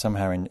and to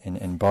somehow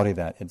embody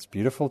that. It's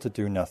beautiful to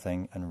do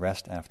nothing and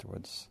rest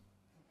afterwards.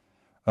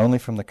 Only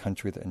from the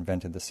country that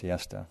invented the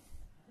siesta.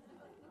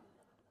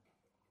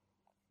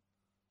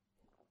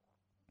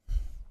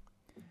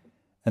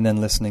 And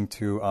then listening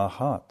to our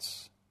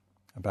hearts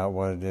about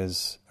what it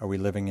is. Are we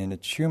living in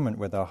attunement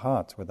with our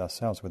hearts, with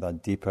ourselves, with our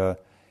deeper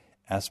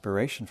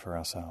aspiration for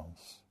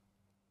ourselves?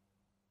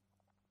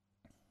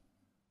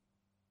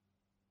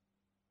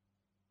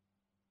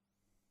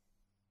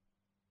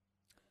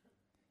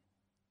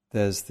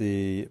 There's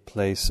the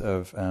place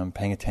of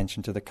paying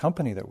attention to the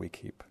company that we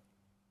keep.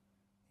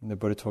 And the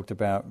Buddha talked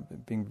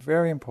about being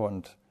very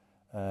important,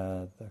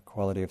 the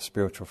quality of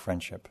spiritual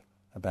friendship,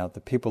 about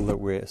the people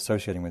that we're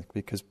associating with,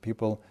 because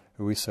people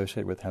who we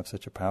associate with have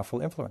such a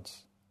powerful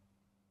influence.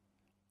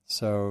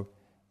 So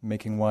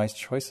making wise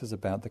choices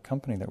about the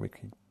company that we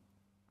keep.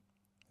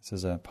 This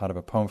is a part of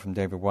a poem from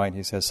David White.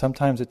 He says,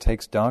 "Sometimes it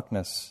takes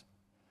darkness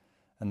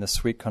and the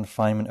sweet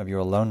confinement of your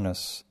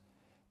aloneness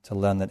to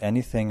learn that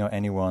anything or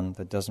anyone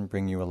that doesn't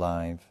bring you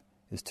alive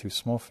is too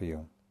small for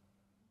you.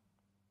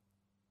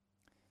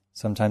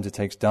 Sometimes it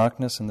takes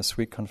darkness and the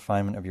sweet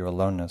confinement of your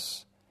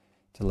aloneness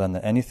to learn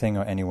that anything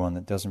or anyone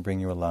that doesn't bring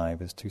you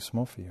alive is too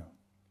small for you."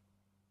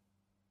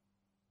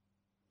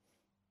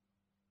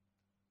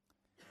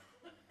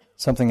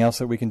 Something else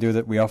that we can do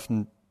that we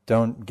often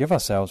don't give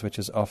ourselves, which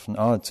is often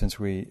odd since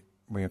we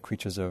are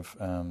creatures of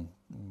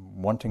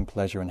wanting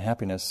pleasure and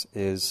happiness,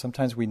 is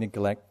sometimes we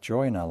neglect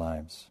joy in our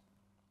lives.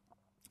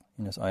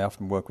 So I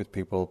often work with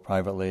people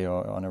privately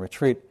or on a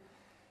retreat,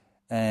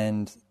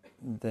 and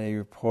they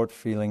report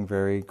feeling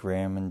very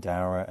grim and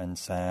dour and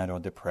sad or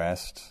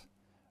depressed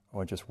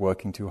or just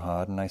working too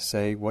hard. And I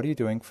say, "What are you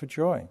doing for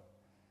joy?"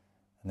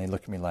 And they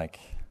look at me like,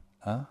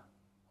 "Huh?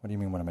 What do you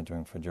mean, what am I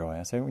doing for joy?"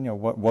 I say,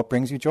 what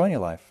brings you joy in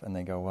your life? And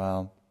they go,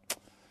 "Well,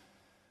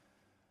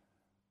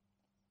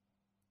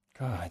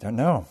 God, I don't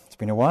know. It's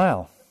been a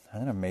while. I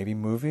don't know, maybe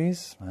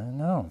movies? I don't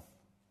know."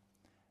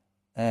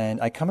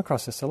 And I come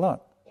across this a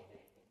lot.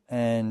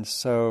 And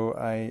so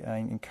I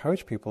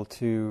encourage people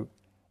to,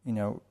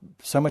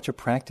 so much of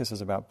practice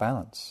is about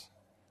balance.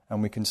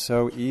 And we can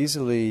so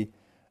easily,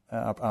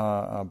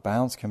 our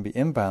balance can be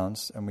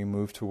imbalanced, and we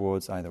move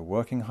towards either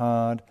working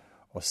hard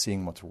or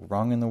seeing what's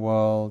wrong in the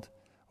world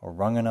or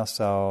wrong in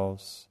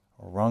ourselves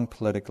or wrong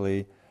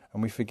politically,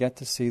 and we forget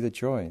to see the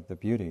joy, the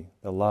beauty,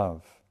 the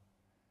love.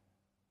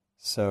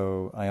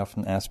 So I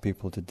often ask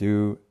people to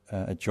do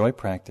a joy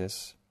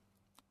practice,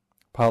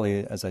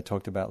 partly as I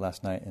talked about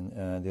last night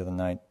and the other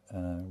night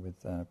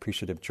with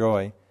appreciative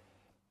joy,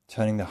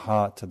 turning the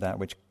heart to that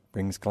which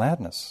brings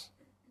gladness.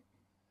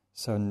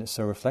 So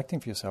reflecting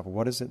for yourself,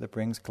 what is it that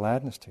brings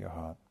gladness to your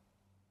heart?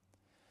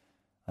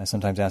 I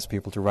sometimes ask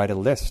people to write a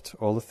list,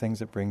 all the things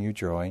that bring you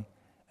joy,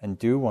 and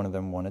do one of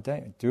them one a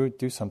day.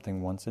 Do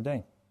something once a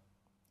day.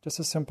 Just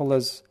as simple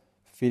as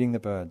feeding the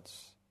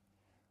birds,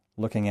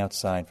 looking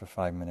outside for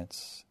 5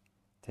 minutes,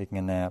 taking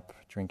a nap,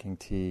 drinking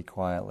tea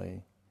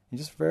quietly.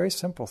 Just very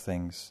simple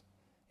things.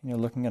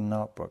 Looking at an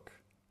art book,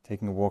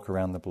 taking a walk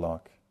around the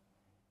block.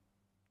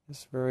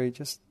 Just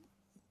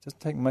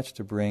take much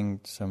to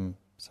bring some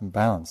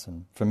balance.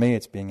 And for me,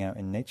 it's being out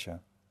in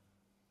nature,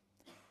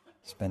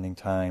 spending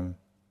time.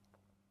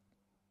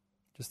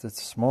 Just the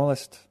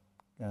smallest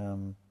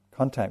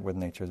contact with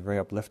nature is very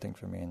uplifting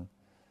for me, and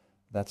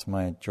that's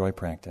my joy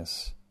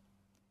practice.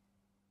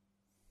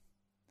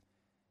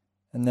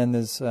 And then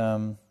there's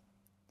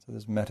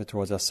metta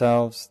towards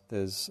ourselves.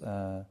 There's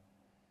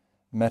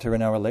metta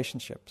in our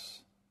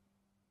relationships.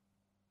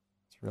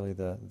 It's really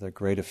the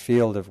greater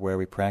field of where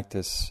we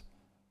practice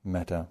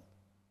metta.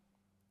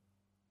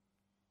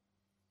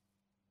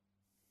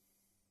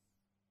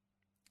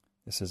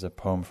 This is a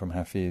poem from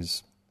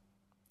Hafiz,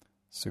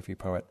 Sufi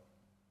poet.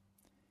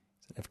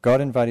 If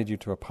God invited you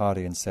to a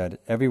party and said,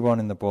 "Everyone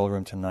in the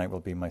ballroom tonight will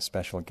be my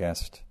special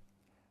guest,"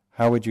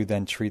 how would you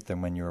then treat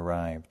them when you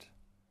arrived?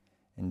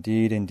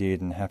 Indeed, indeed,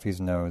 and Hafiz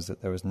knows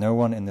that there was no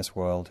one in this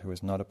world who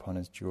was not upon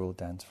his jewel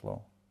dance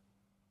floor.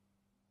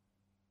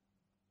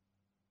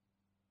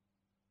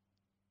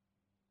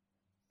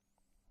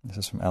 This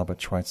is from Albert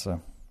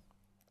Schweitzer.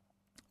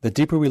 The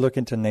deeper we look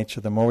into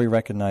nature, the more we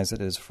recognize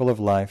that it is full of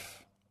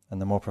life, and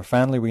the more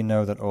profoundly we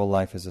know that all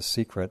life is a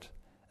secret,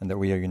 and that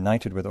we are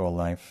united with all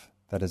life,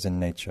 that is in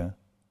nature,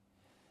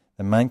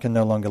 then man can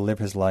no longer live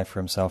his life for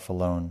himself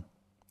alone.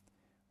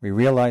 We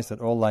realize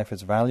that all life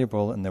is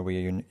valuable and that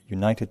we are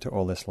united to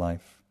all this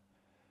life.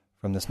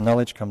 From this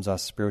knowledge comes our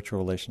spiritual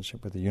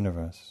relationship with the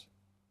universe.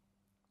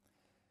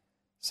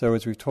 So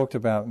as we've talked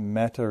about,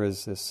 metta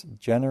is this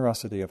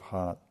generosity of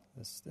heart.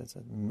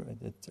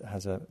 It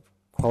has a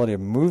quality of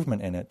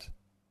movement in it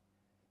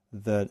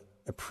that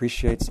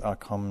appreciates our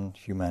common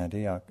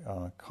humanity, our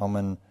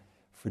common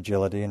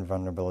fragility and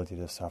vulnerability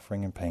to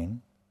suffering and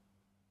pain.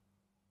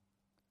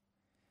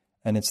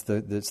 And it's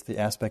the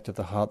aspect of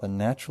the heart that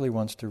naturally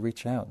wants to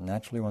reach out,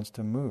 naturally wants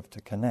to move, to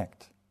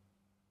connect.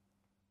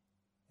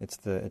 It's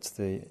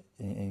the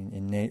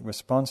innate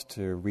response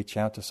to reach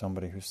out to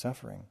somebody who's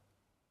suffering,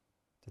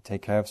 to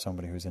take care of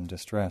somebody who's in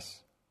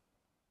distress.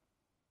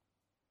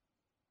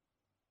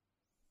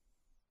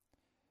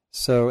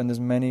 So, and there's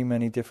many,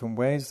 many different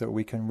ways that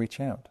we can reach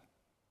out,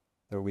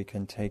 that we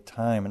can take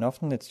time. And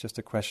often it's just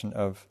a question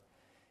of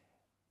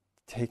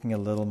taking a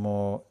little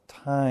more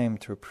time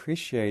to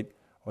appreciate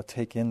or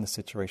take in the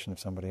situation of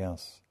somebody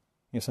else.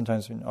 You know,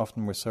 sometimes,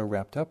 often we're so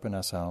wrapped up in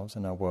ourselves,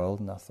 in our world,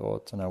 in our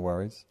thoughts, and our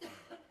worries.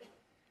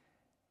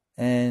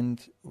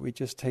 And it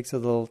just takes a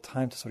little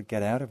time to sort of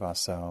get out of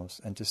ourselves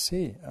and to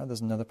see, oh,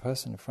 there's another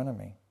person in front of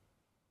me.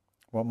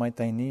 What might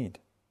they need?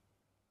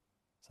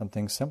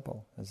 Something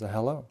simple as a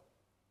hello.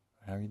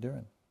 How are you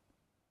doing?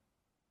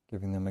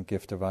 Giving them a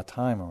gift of our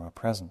time or our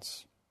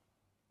presence.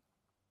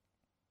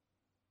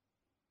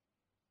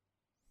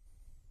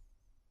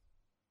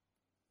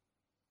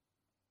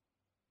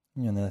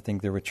 And then I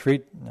think the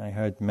retreat, I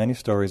heard many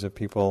stories of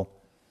people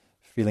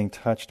feeling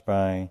touched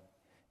by,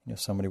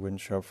 somebody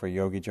wouldn't show up for a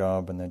yogi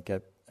job and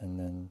I'd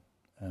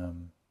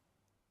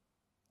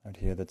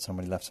hear that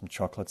somebody left some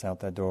chocolates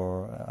outside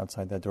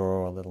their door,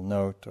 or a little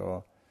note,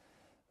 or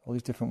all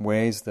these different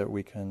ways that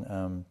we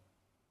can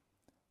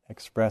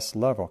express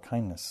love or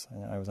kindness.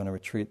 I was on a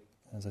retreat,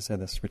 as I said,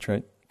 this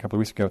retreat a couple of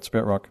weeks ago at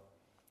Spirit Rock,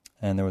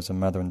 and there was a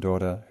mother and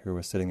daughter who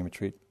were sitting in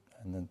retreat,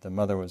 and the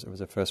mother it was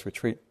her first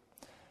retreat,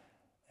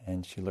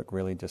 and she looked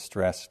really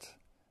distressed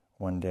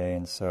one day,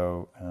 and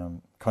so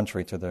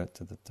contrary to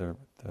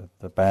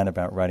the ban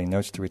about writing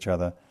notes to each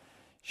other,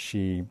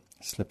 she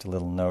slipped a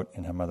little note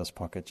in her mother's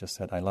pocket, just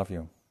said, "I love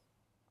you."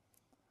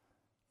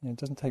 It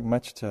doesn't take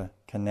much to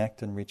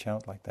connect and reach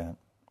out like that,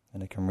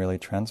 and it can really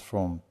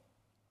transform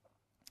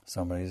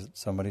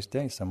somebody's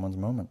day, someone's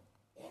moment.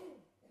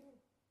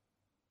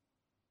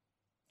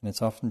 And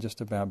it's often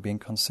just about being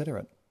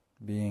considerate,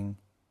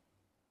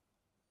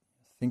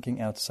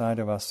 thinking outside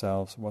of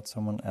ourselves what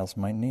someone else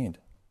might need.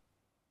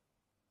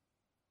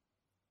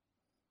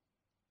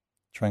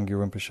 Trungpa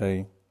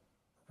Rinpoche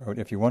wrote,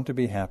 "If you want to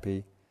be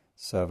happy,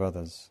 serve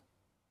others."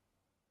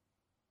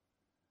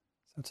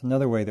 So it's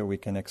another way that we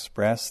can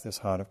express this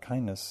heart of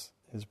kindness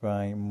is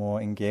by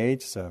more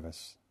engaged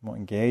service, more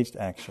engaged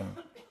action,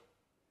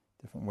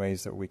 different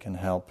ways that we can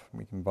help,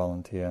 we can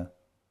volunteer.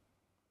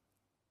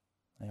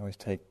 I always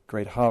take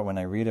great heart when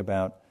I read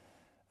about,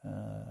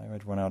 I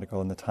read one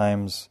article in the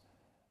Times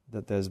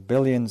that there's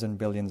billions and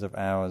billions of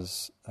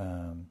hours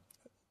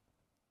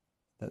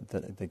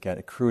that get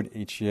accrued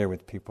each year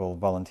with people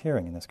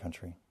volunteering in this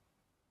country.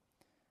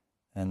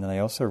 And then I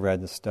also read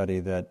the study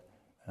that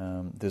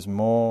there's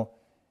more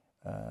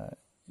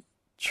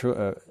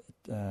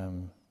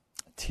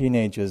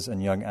teenagers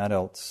and young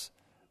adults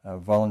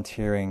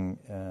volunteering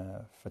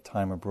for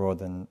time abroad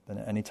than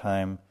any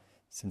time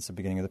since the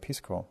beginning of the Peace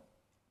Corps.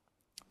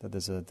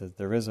 That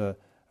there is a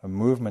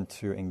movement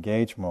to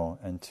engage more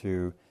and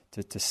to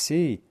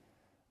see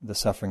the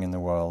suffering in the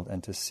world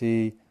and to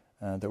see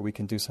that we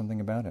can do something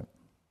about it.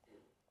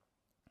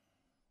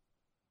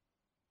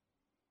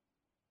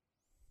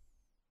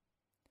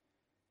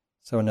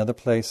 So another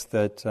place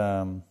that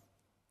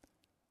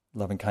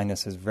love and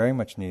kindness is very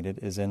much needed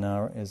is in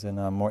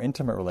our more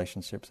intimate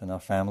relationships, in our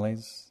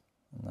families,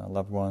 and our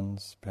loved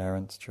ones,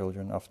 parents,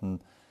 children.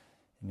 Often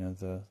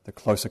The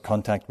closer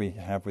contact we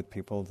have with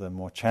people, the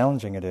more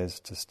challenging it is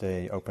to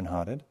stay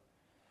open-hearted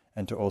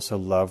and to also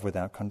love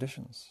without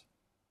conditions.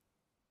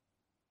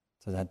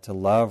 So that to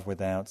love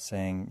without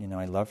saying,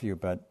 I love you,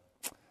 but,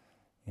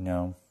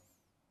 you're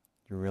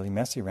really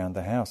messy around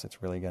the house.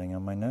 It's really getting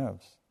on my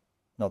nerves.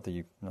 Not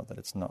that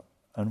it's not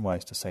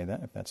unwise to say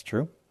that, if that's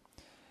true.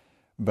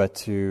 But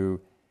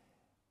to,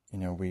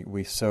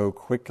 we so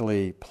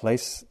quickly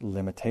place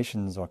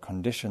limitations or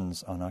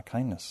conditions on our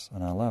kindness,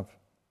 on our love.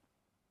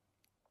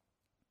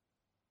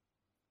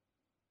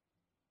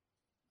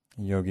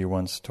 A yogi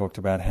once talked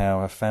about how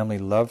her family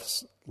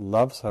loves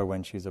her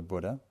when she's a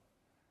Buddha,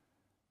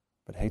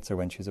 but hates her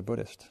when she's a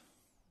Buddhist.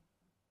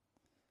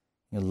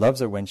 Loves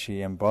her when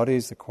she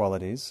embodies the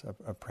qualities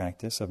of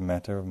practice, of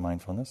metta, of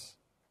mindfulness.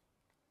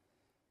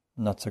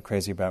 Not so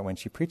crazy about when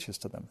she preaches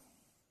to them.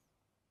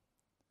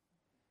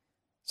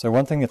 So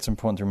one thing that's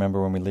important to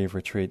remember when we leave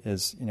retreat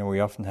is, we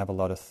often have a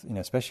lot of,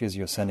 especially as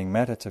you're sending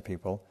metta to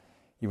people,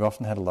 you've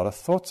often had a lot of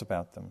thoughts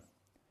about them,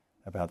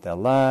 about their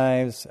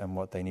lives and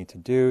what they need to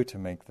do to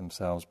make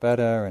themselves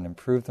better and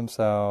improve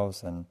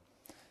themselves, and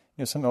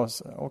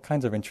all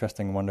kinds of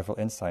interesting, wonderful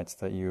insights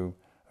that you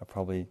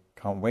probably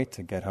can't wait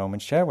to get home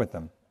and share with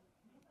them.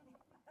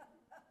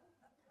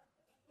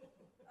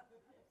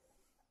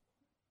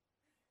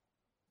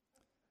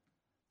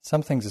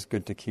 Some things is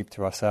good to keep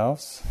to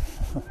ourselves.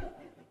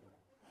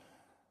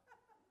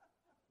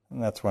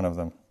 And that's one of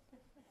them.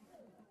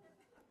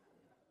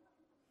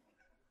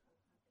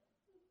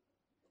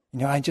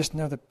 I just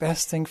know the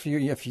best thing for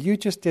you, if you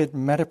just did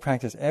metta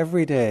practice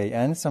every day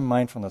and some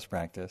mindfulness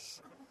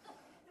practice,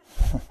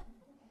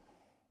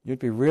 you'd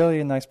be really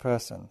a nice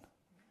person.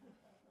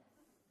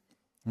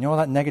 All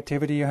that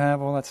negativity you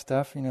have, all that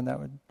stuff, that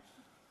would...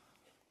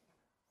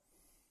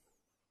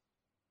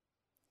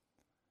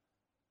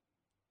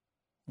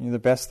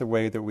 the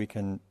way that we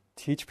can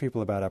teach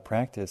people about our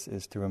practice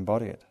is to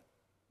embody it.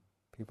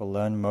 People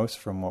learn most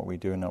from what we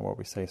do, not what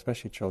we say,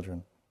 especially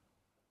children.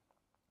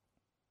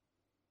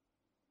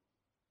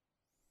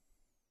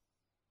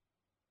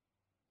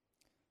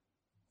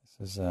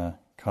 This is a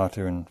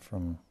cartoon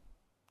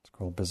it's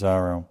called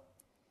Bizarro.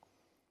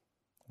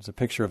 There's a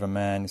picture of a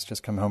man who's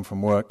just come home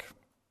from work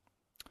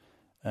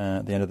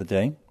at the end of the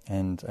day,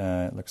 and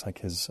it looks like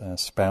his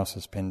spouse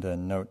has pinned a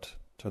note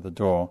to the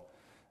door,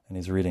 and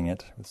he's reading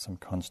it with some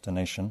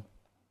consternation.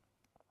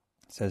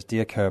 It says,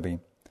 "Dear Kirby,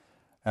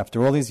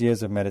 after all these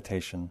years of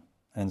meditation,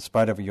 and in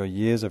spite of your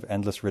years of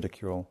endless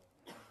ridicule,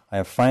 I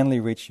have finally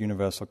reached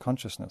universal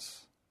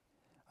consciousness.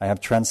 I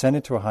have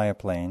transcended to a higher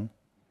plane.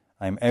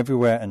 I am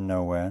everywhere and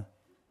nowhere,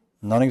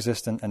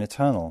 non-existent and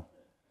eternal,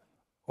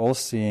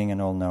 all-seeing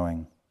and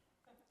all-knowing.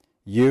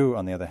 You,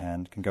 on the other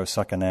hand, can go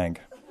suck an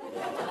egg."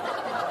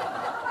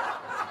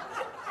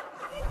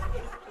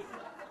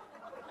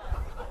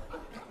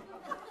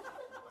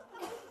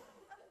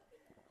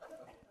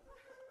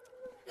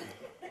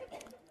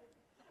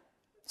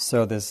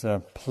 So there's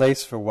a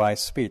place for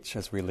wise speech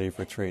as we leave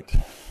retreat.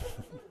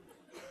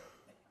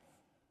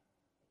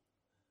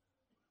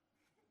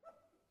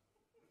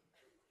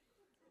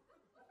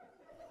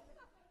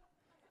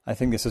 I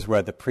think this is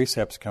where the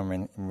precepts come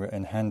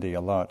in handy a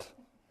lot.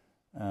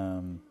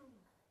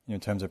 In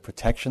terms of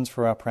protections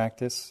for our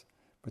practice,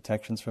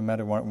 protections for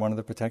metta, one of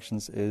the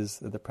protections is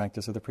the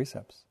practice of the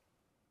precepts.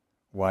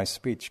 Wise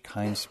speech,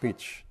 kind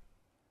speech.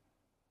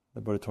 The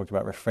Buddha talked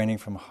about refraining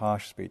from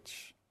harsh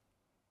speech,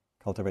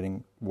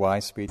 cultivating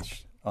wise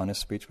speech,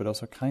 honest speech, but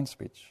also kind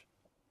speech.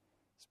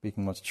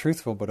 Speaking what's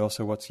truthful, but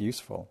also what's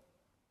useful.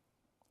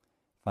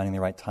 Finding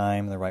the right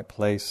time, the right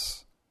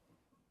place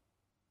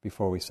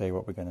before we say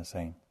what we're going to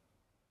say.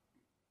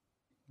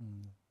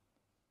 The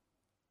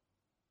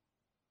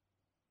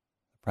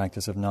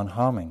practice of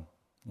non-harming,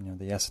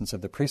 the essence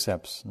of the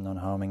precepts,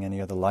 non-harming any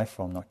other life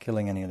form, not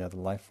killing any other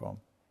life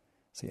form.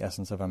 It's the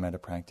essence of our metta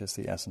practice,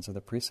 the essence of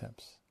the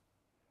precepts.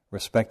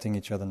 Respecting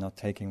each other, not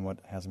taking what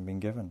hasn't been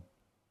given.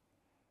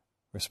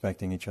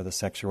 Respecting each other's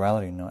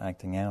sexuality, not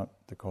acting out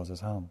that causes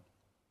harm.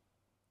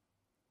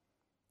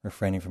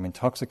 Refraining from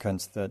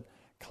intoxicants that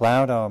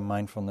cloud our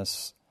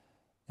mindfulness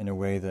in a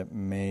way that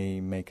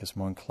may make us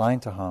more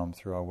inclined to harm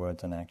through our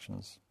words and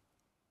actions.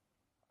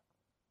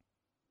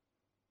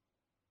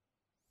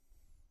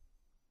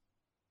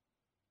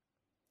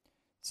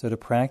 So to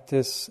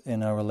practice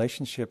in our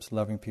relationships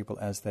loving people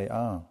as they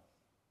are,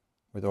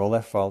 with all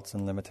their faults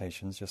and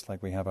limitations, just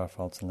like we have our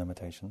faults and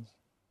limitations,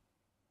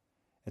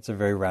 it's a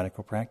very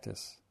radical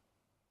practice.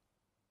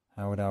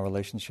 How would our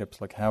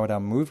relationships look? How would our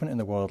movement in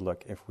the world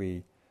look if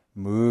we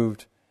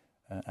moved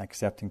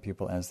accepting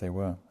people as they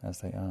were,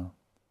 as they are?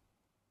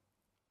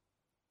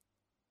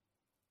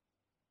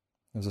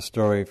 There was a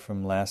story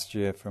from last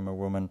year from a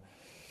woman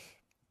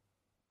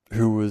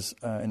who was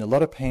in a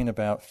lot of pain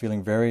about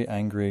feeling very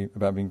angry,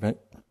 about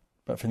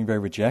feeling very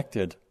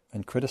rejected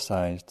and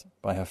criticized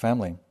by her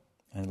family,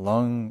 and a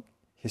long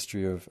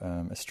history of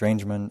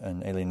estrangement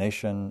and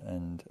alienation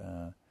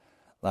and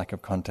lack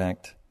of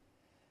contact,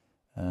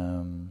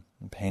 and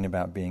pain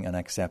about being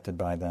unaccepted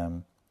by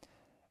them.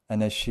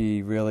 And as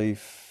she really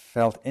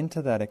felt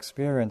into that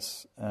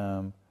experience,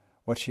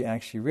 what she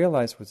actually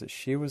realized was that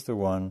she was the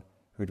one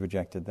who'd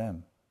rejected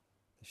them.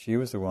 She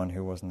was the one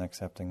who wasn't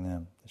accepting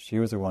them. She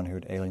was the one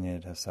who'd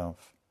alienated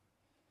herself.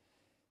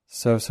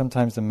 So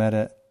sometimes the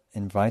metta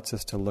invites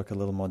us to look a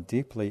little more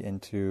deeply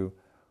into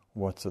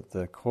what's at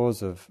the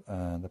cause of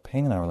the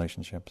pain in our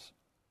relationships.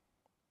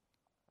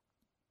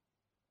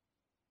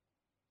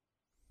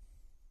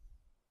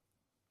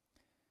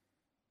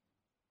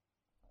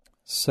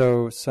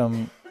 So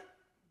some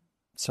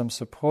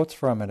supports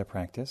for our metta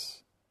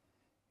practice,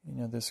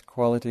 this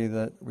quality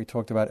that we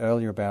talked about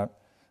earlier about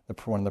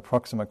one of the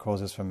proximate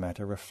causes for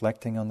metta,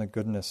 reflecting on the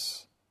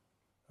goodness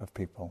of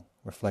people,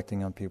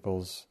 reflecting on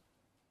people's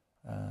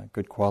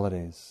good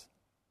qualities.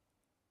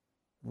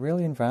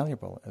 Really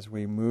invaluable as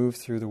we move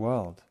through the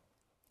world,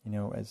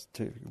 as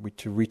to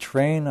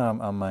retrain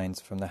our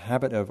minds from the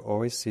habit of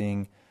always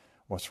seeing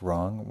what's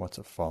wrong, what's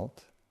at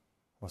fault,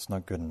 what's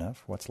not good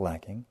enough, what's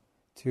lacking,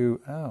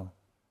 to,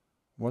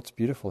 what's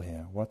beautiful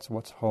here,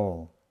 what's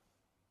whole.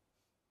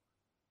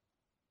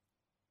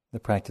 The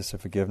practice of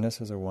forgiveness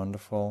is a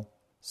wonderful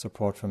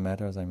support for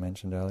metta, as I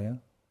mentioned earlier.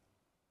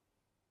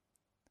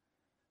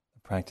 The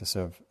practice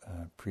of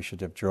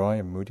appreciative joy,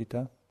 of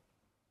mudita.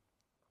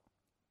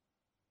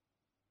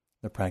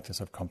 The practice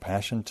of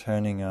compassion,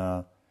 turning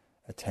our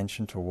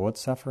attention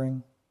towards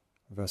suffering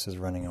versus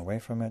running away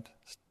from it,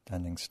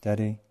 standing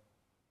steady.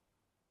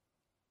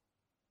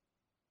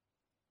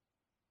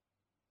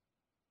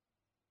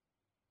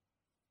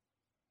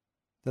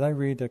 Did I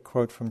read a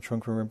quote from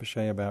Trungpa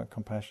Rinpoche about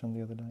compassion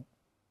the other night?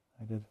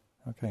 I did?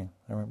 Okay,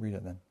 I won't read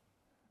it then.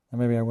 Or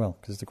maybe I will,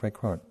 because it's a great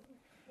quote.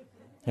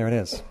 Here it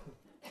is.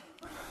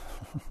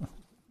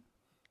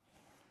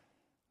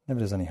 Never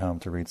does any harm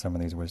to read some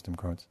of these wisdom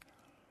quotes.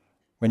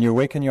 When you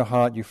awaken your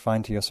heart, you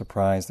find to your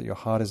surprise that your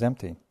heart is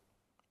empty.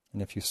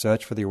 And if you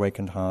search for the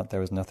awakened heart,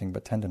 there is nothing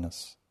but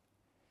tenderness.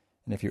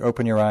 And if you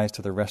open your eyes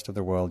to the rest of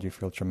the world, you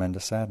feel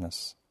tremendous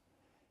sadness.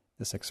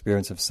 This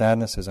experience of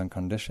sadness is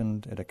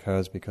unconditioned. It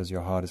occurs because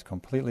your heart is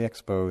completely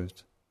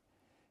exposed.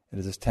 It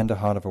is this tender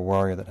heart of a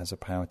warrior that has the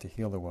power to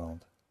heal the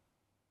world.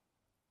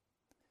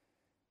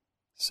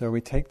 So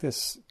we take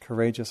this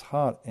courageous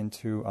heart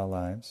into our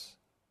lives,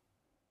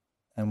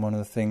 and one of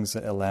the things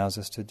that allows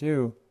us to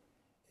do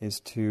is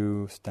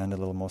to stand a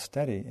little more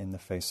steady in the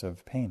face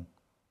of pain.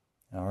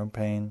 Our own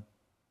pain,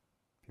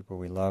 people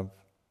we love,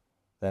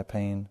 their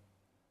pain,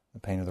 the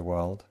pain of the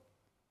world.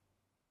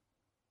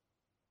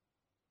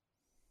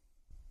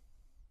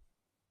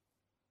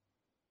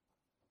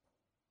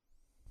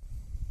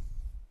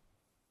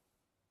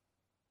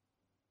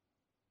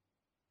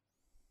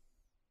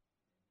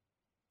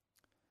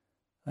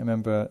 I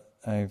remember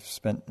I've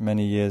spent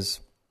many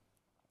years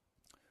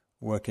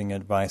working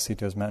at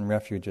Vallecito's Mountain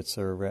Refuge. It's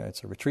a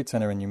retreat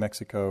center in New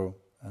Mexico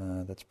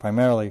that's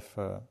primarily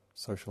for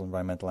social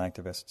environmental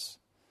activists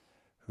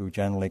who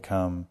generally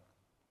come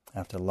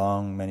after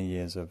many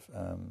years of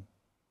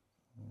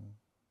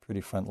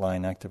pretty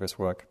frontline activist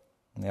work,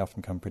 and they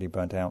often come pretty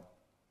burnt out.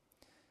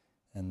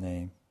 And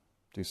they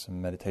do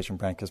some meditation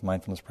practice,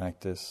 mindfulness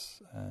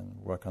practice, and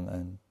work on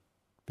and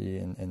be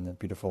in the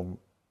beautiful,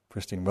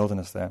 pristine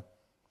wilderness there.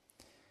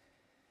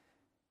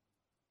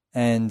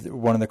 And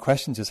one of the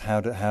questions is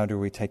how do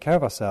we take care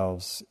of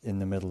ourselves in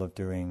the middle of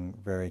doing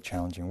very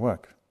challenging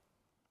work?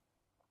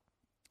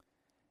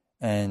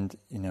 And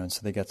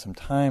so they get some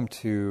time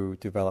to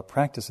develop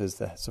practices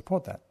that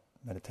support that.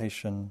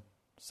 Meditation,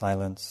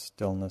 silence,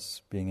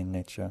 stillness, being in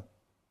nature.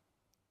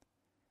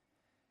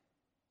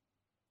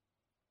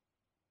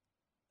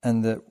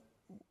 And that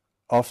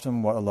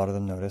often what a lot of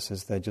them notice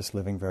is they're just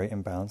living very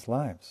imbalanced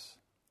lives.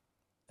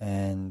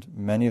 And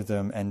many of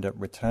them end up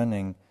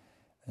returning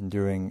and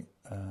doing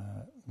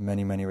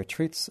many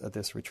retreats at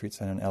this retreat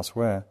center and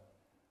elsewhere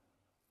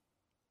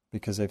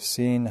because they've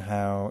seen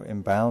how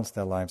imbalanced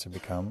their lives have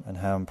become and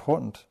how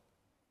important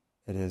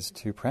it is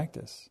to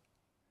practice.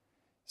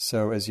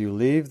 So as you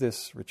leave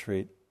this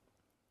retreat,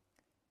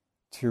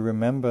 to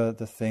remember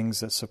the things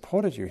that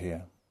supported you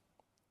here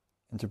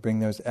and to bring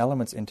those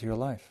elements into your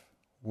life.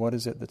 What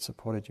is it that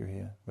supported you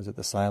here? Was it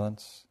the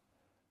silence?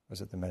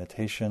 Was it the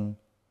meditation?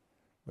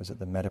 Was it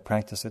the metta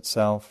practice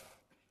itself?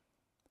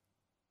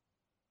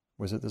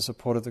 Was it the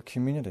support of the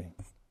community?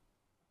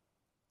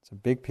 It's a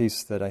big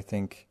piece that I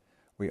think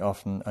we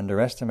often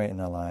underestimate in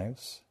our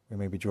lives. We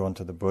may be drawn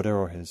to the Buddha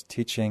or his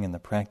teaching and the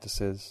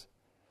practices,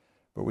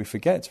 but we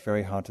forget it's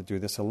very hard to do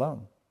this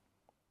alone.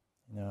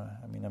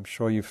 I'm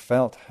sure you've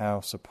felt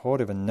how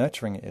supportive and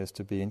nurturing it is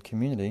to be in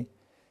community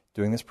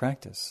doing this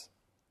practice.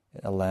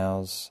 It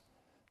allows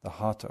the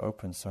heart to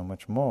open so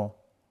much more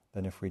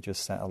than if we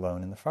just sat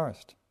alone in the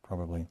forest,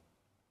 probably.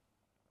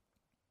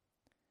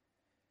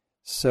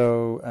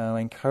 So I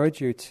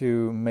encourage you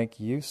to make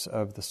use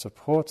of the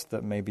supports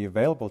that may be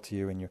available to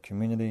you in your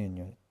community, in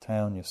your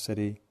town, your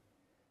city,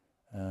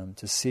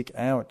 to seek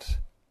out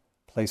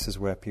places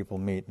where people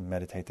meet and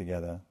meditate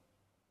together,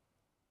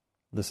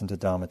 listen to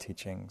Dharma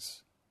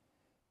teachings,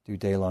 do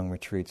day-long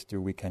retreats, do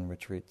weekend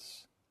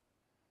retreats,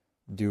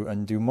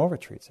 do more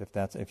retreats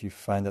if you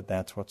find that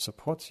that's what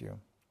supports you.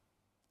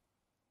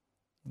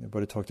 The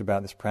Buddha talked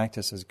about this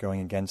practice as going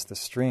against the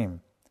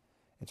stream.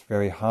 It's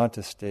very hard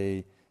to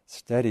stay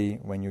steady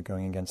when you're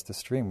going against the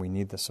stream. We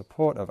need the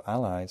support of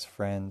allies,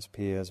 friends,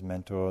 peers,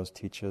 mentors,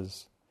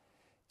 teachers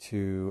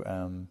to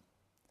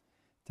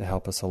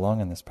help us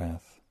along in this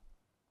path.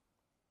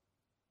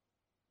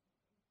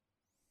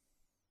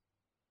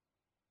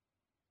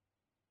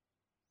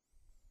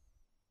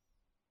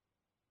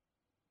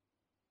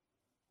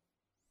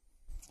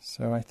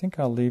 So I think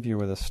I'll leave you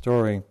with a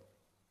story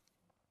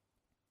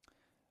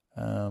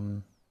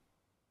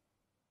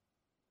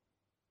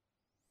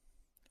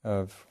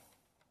of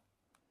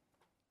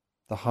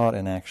the heart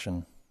in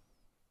action.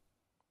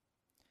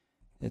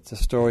 It's a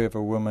story of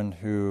a woman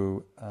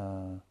who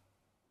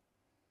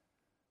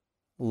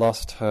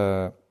lost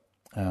her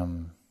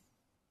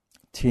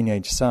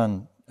teenage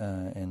son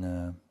in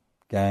a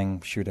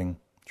gang shooting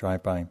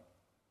drive-by.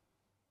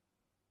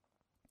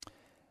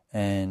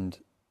 And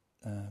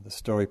the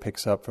story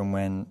picks up from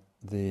when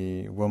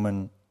the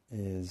woman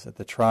is at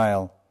the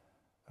trial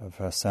of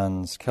her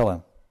son's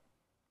killer.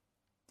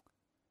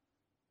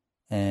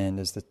 And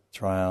as the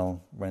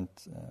trial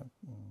went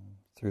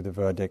through the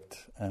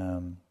verdict,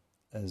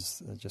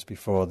 as just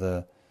before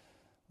the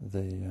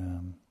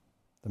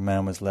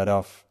man was led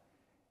off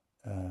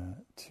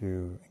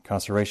to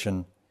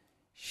incarceration,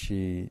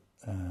 she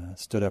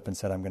stood up and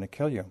said, "I'm going to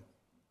kill you."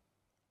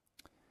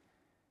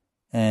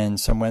 And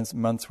some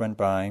months went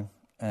by,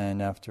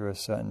 and after a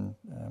certain,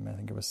 I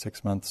think it was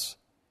 6 months,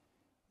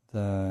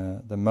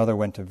 the mother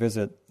went to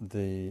visit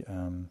the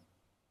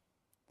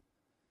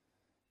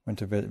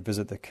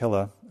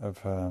killer of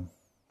her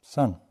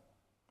son.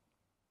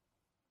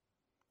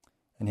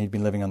 And he'd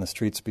been living on the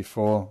streets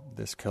before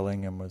this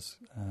killing and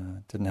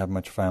didn't have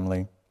much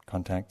family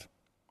contact.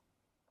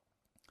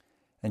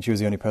 And she was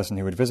the only person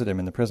who would visit him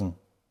in the prison.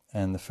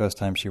 And the first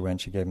time she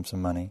went, she gave him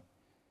some money,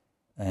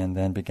 and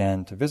then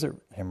began to visit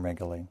him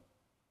regularly.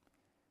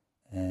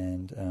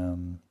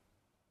 And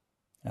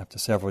after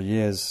several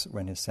years,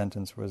 when his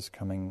sentence was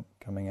coming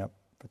up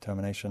for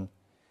termination,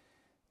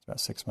 about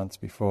 6 months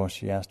before,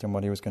 she asked him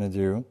what he was going to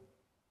do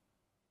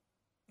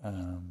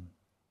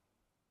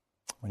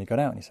when he got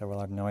out. And he said, "Well,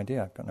 I have no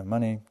idea. I've got no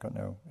money, got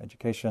no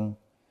education."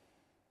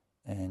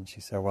 And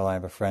she said, "Well, I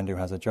have a friend who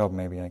has a job.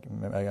 Maybe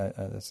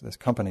this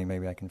company,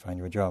 maybe I can find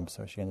you a job."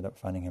 So she ended up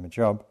finding him a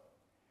job.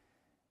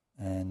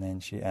 And then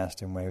she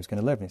asked him where he was going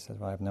to live. And he said,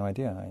 "Well, I have no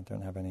idea. I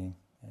don't have any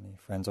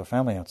friends or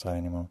family outside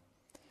anymore."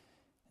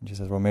 And she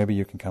says, "Well, maybe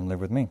you can come live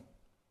with me."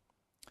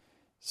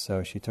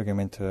 So she took him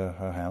into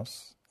her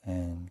house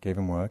and gave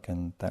him work,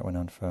 and that went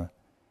on for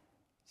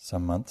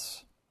some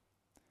months.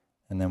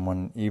 And then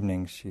one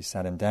evening she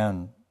sat him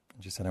down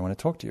and she said, "I want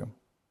to talk to you."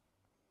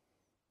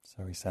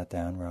 So he sat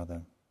down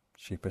rather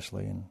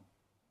sheepishly, and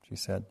she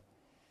said,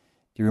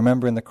 "Do you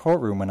remember in the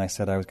courtroom when I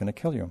said I was going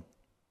to kill you?"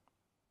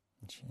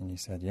 And he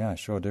said, "Yeah, I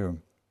sure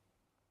do."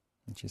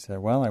 And she said,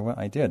 "Well,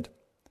 I did.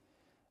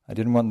 I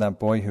didn't want that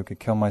boy who could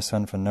kill my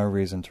son for no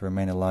reason to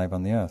remain alive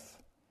on the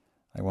earth.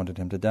 I wanted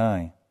him to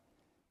die.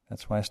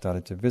 That's why I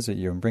started to visit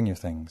you and bring you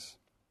things.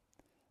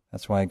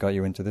 That's why I got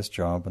you into this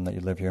job and let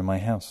you live here in my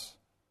house.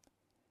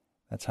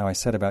 That's how I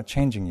set about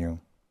changing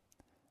you.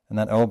 And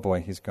that old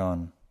boy, he's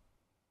gone.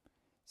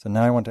 So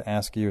now I want to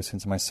ask you,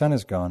 since my son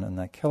is gone and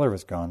that killer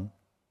is gone,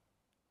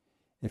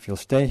 if you'll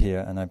stay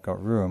here and I've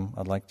got room,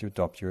 I'd like to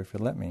adopt you if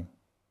you'll let me."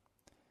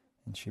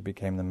 And she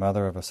became the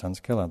mother of her son's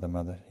killer, the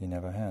mother he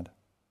never had.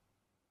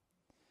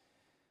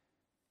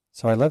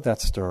 So I love that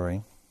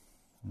story.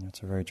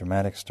 It's a very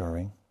dramatic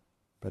story,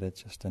 but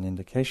it's just an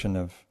indication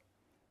of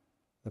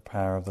the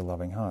power of the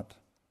loving heart,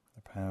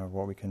 the power of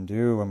what we can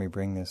do when we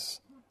bring this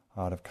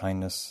heart of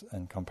kindness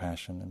and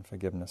compassion and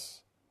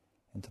forgiveness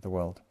into the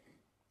world.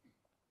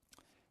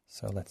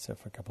 So let's sit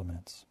for a couple of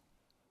minutes.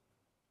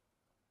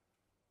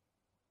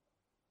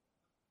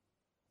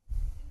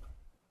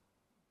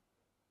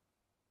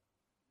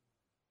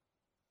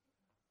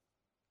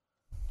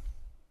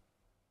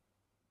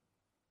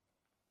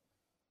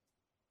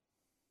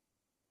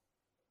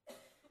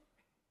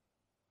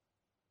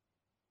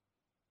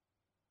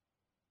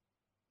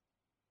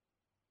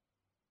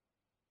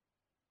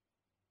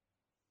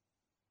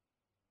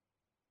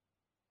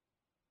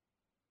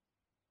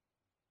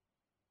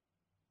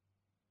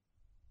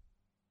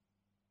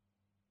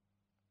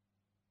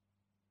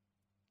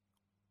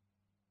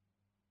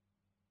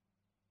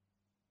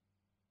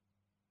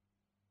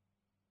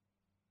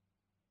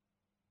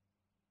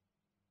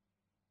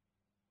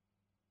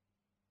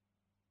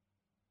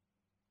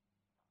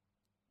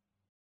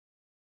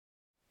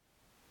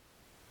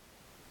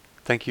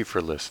 Thank you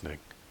for listening.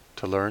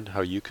 To learn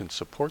how you can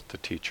support the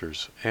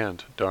teachers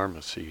and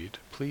Dharma Seed,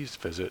 please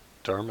visit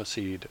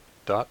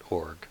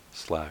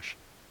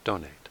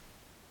dharmaseed.org/donate.